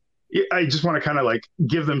 I just want to kind of like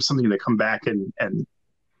give them something to come back and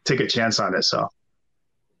take a chance on it. So,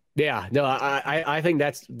 Yeah, no, I think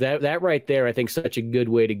that right there. I think such a good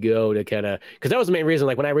way to go to kind of because that was the main reason.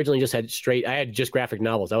 Like when I originally I had just graphic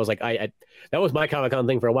novels. I was like, that was my Comic-Con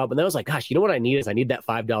thing for a while. But then I was like, gosh, you know what I need is I need that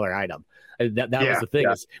 $5 item. That was the thing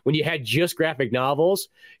is when you had just graphic novels,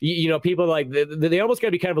 people like they almost got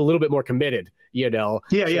to be kind of a little bit more committed. Yeah, so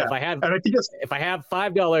yeah. If I have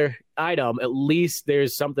 $5 item, at least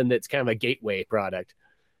there's something that's kind of a gateway product.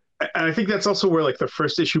 And I think that's also where like the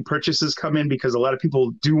first issue purchases come in because a lot of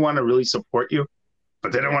people do want to really support you,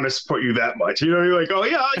 but they don't want to support you that much. You're like, oh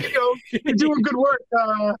yeah, you're doing good work.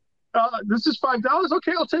 This is $5.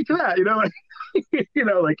 Okay, I'll take that.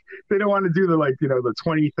 Like they don't want to do the the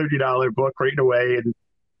 $20-$30 book right away and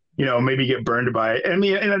maybe get burned by it. I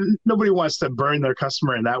mean, and nobody wants to burn their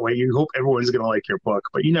customer in that way. You hope everyone's going to like your book,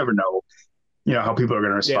 but you never know. How people are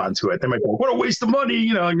going to respond to it. They might go, what a waste of money,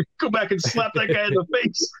 and go back and slap that guy in the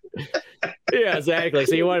face. Yeah, exactly.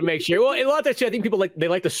 So you want to make sure. Well, a lot of times, I think people they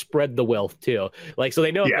like to spread the wealth too. Like, so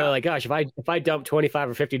they know, like, gosh, if I dump $25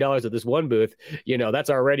 or $50 at this one booth, that's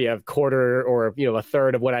already a quarter or a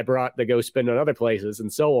third of what I brought to go spend on other places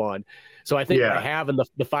and so on. So I think by having the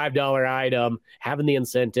 $5 item, having the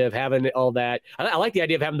incentive, having all that, I like the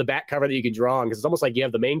idea of having the back cover that you can draw on because it's almost like you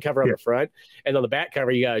have the main cover on the front, and on the back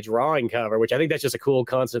cover you got a drawing cover, which I think that's just a cool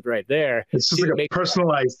concept right there. It's just like a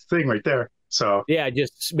personalized thing right there. So yeah, it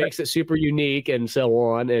just makes it super unique and so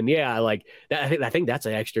on. And yeah, like that, I think that's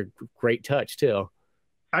an extra great touch too.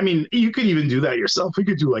 I mean, you could even do that yourself. We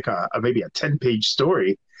could do like maybe a 10-page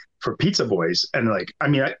story for Pizza Boys, and like, I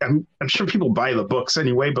mean, I'm sure people buy the books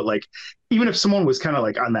anyway, but like, even if someone was kind of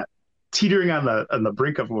like on that teetering on the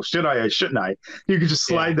brink of, well, should I or shouldn't I? You could just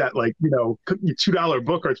slide that $2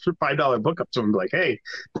 book or $5 book up to them, and be like, hey,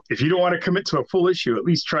 if you don't want to commit to a full issue, at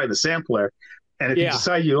least try the sampler, and if you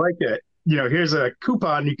decide you like it, here's a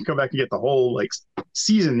coupon. You can come back and get the whole like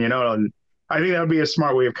season, and I think that would be a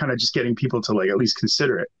smart way of kind of just getting people to like at least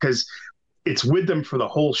consider it because it's with them for the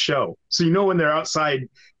whole show. So when they're outside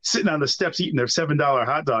sitting on the steps eating their $7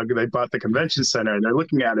 hot dog they bought at the convention center, and they're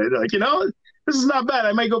looking at it, they're like, this is not bad.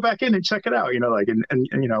 I might go back in and check it out.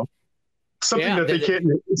 Something that they can't.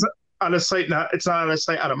 out of sight, it's not out of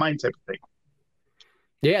sight, out of mind type of thing.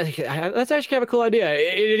 Yeah, that's actually kind of a cool idea.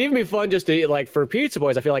 It'd even be fun just to like for Pizza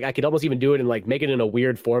Boys. I feel like I could almost even do it and like make it in a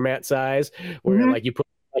weird format size where like you put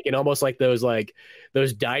like in almost like those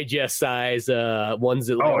digest size ones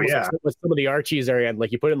that like some of the Archies are in.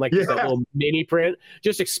 Like you put in like that little mini print.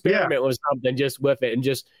 Just experiment with something just with it and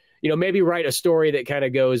just maybe write a story that kind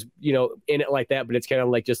of goes in it like that, but it's kind of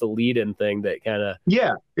like just a lead-in thing that kind of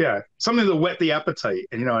something to whet the appetite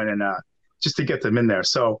and just to get them in there.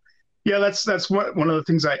 So. Yeah, that's one of the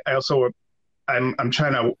things I'm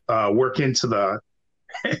trying to work into the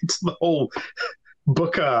whole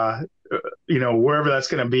book. Wherever that's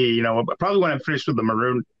going to be. Probably when I'm finished with the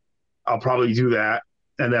Maroon, I'll probably do that,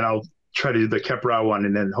 and then I'll try to do the Khepra one,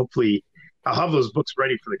 and then hopefully I'll have those books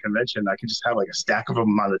ready for the convention. I can just have like a stack of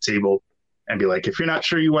them on the table and be like, if you're not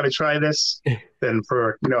sure you want to try this, then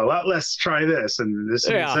for a lot less, try this, and there's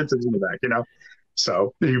some incentives in the back.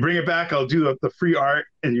 So if you bring it back, I'll do the free art,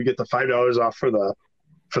 and you get the $5 off for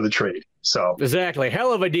the trade. So exactly,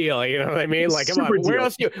 hell of a deal. You know what I mean? Like, come on, where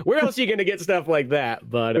else are you going to get stuff like that?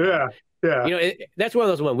 But yeah. That's one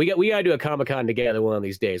of those ones we got to do a Comic-Con together one of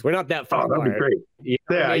these days. We're not that far. Oh, that'd be great.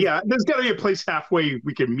 There's got to be a place halfway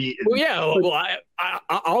we can meet.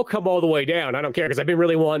 I'll come all the way down. I don't care because I've been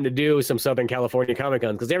really wanting to do some Southern California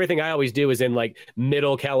Comic-Cons because everything I always do is in like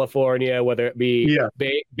Middle California, whether it be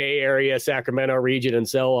Bay Area, Sacramento region, and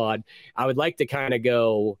so on. I would like to kind of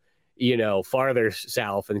go, farther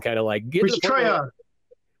south and kind of like get. We should try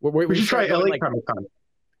LA Comic-Con.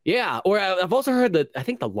 Yeah, or I've also heard I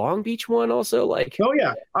think the Long Beach one also like. Oh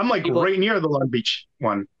yeah, I'm like right near the Long Beach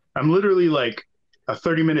one. I'm literally like a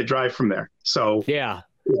 30-minute drive from there. So yeah,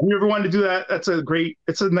 if you ever wanted to do that, it's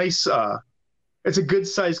a nice, it's a good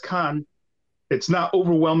sized con. It's not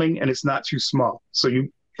overwhelming and it's not too small. So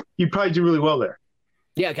you'd probably do really well there.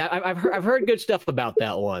 Yeah, I've heard good stuff about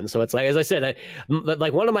that one. So it's like, as I said,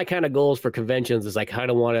 like one of my kind of goals for conventions is I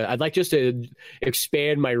kind of I'd like just to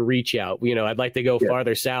expand my reach out. I'd like to go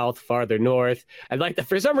farther south, farther north. I'd like to,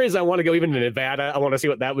 for some reason, I want to go even to Nevada. I want to see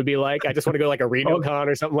what that would be like. I just want to go like a Reno Con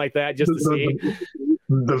or something like that just to see.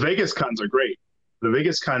 The Vegas cons are great. The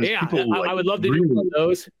Vegas cons, I would love to do one of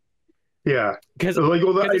those. Yeah, because I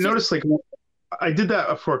noticed like. I did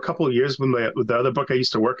that for a couple of years with the other book I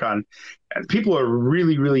used to work on, and people are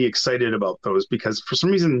really, really excited about those because for some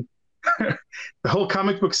reason, the whole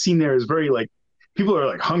comic book scene there is very like people are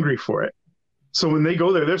like hungry for it. So when they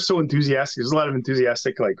go there, they're so enthusiastic. There's a lot of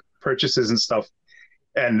enthusiastic like purchases and stuff,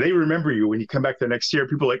 and they remember you when you come back there next year.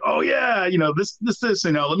 People are like, oh yeah, this,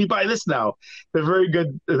 let me buy this now. They're very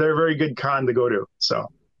good. They're a very good con to go to. So.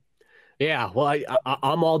 Yeah, well,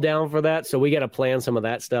 I'm all down for that. So we got to plan some of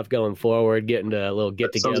that stuff going forward, getting to a little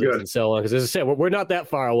get-togethers and so on. Because as I said, we're not that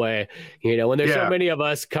far away. When there's so many of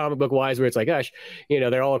us comic book wise, where it's like, gosh,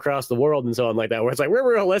 they're all across the world and so on like that. Where it's like, we're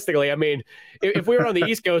realistically, I mean, if we were on the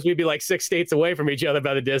East Coast, we'd be like 6 states away from each other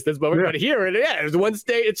by the distance. But we're here, there's one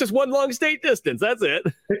state. It's just one long state distance. That's it.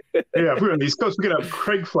 If we're on the East Coast, we could have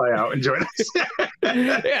Craig fly out and join us.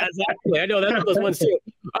 Yeah, exactly. I know that's one of those ones too.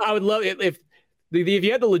 I would love it if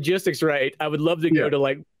you had the logistics right. I would love to go to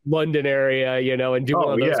like London area, and do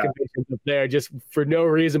one of those conventions up there just for no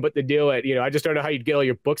reason but to do it. I just don't know how you'd get all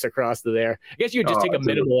your books across to there. I guess you'd just take a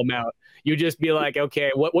minimal amount. You'd just be like,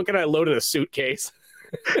 okay, what can I load in a suitcase?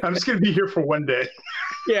 I'm just going to be here for one day.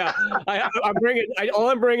 Yeah, all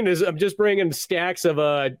I'm bringing is I'm just bringing stacks of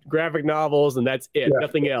graphic novels, and that's it.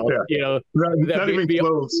 Nothing else. Not even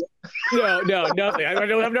clothes. No, nothing. I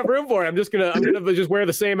don't have enough room for it. I'm gonna just wear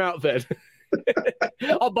the same outfit.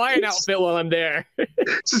 I'll buy an outfit while I'm there.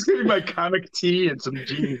 It's just gonna be my comic tee and some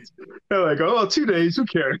jeans. They're like, 2 days, who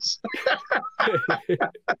cares?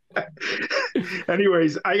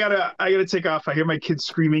 Anyways, I gotta take off. I hear my kids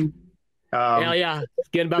screaming. Hell yeah, it's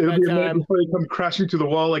getting about that time. Before they come crashing through the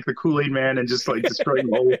wall like the Kool-Aid Man and just like destroying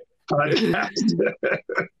the whole podcast.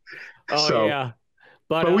 Yeah,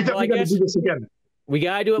 but we got to do this again. We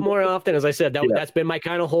got to do it more often. As I said, that's been my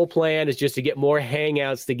kind of whole plan is just to get more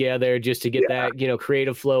hangouts together, just to get that,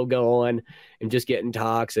 creative flow going and just getting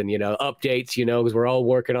talks and, updates, because we're all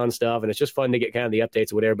working on stuff and it's just fun to get kind of the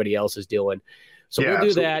updates of what everybody else is doing. So we'll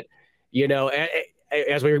do that,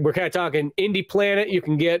 as we're kind of talking Indie Planet, you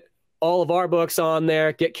can get all of our books on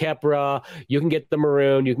there, get Khepra, you can get the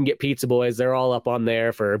Maroon, you can get Pizza Boys. They're all up on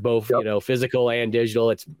there for both, physical and digital.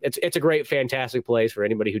 It's a great, fantastic place for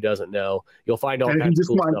anybody who doesn't know. You'll find all kinds of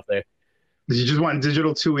cool stuff there. If you just want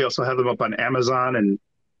digital too, we also have them up on Amazon and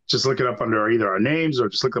just look it up under either our names or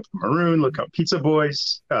just look up Maroon, look up Pizza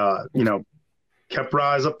Boys.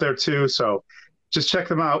 Khepra is up there too. So just check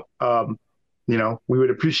them out. we would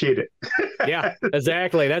appreciate it. Yeah,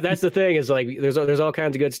 exactly. That's the thing is like there's all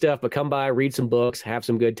kinds of good stuff, but come by, read some books, have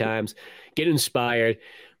some good times, get inspired.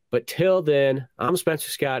 But till then, I'm Spencer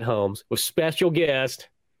Scott Holmes with special guest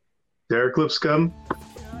Derek Lipscomb.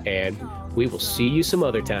 And we will see you some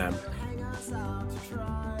other time.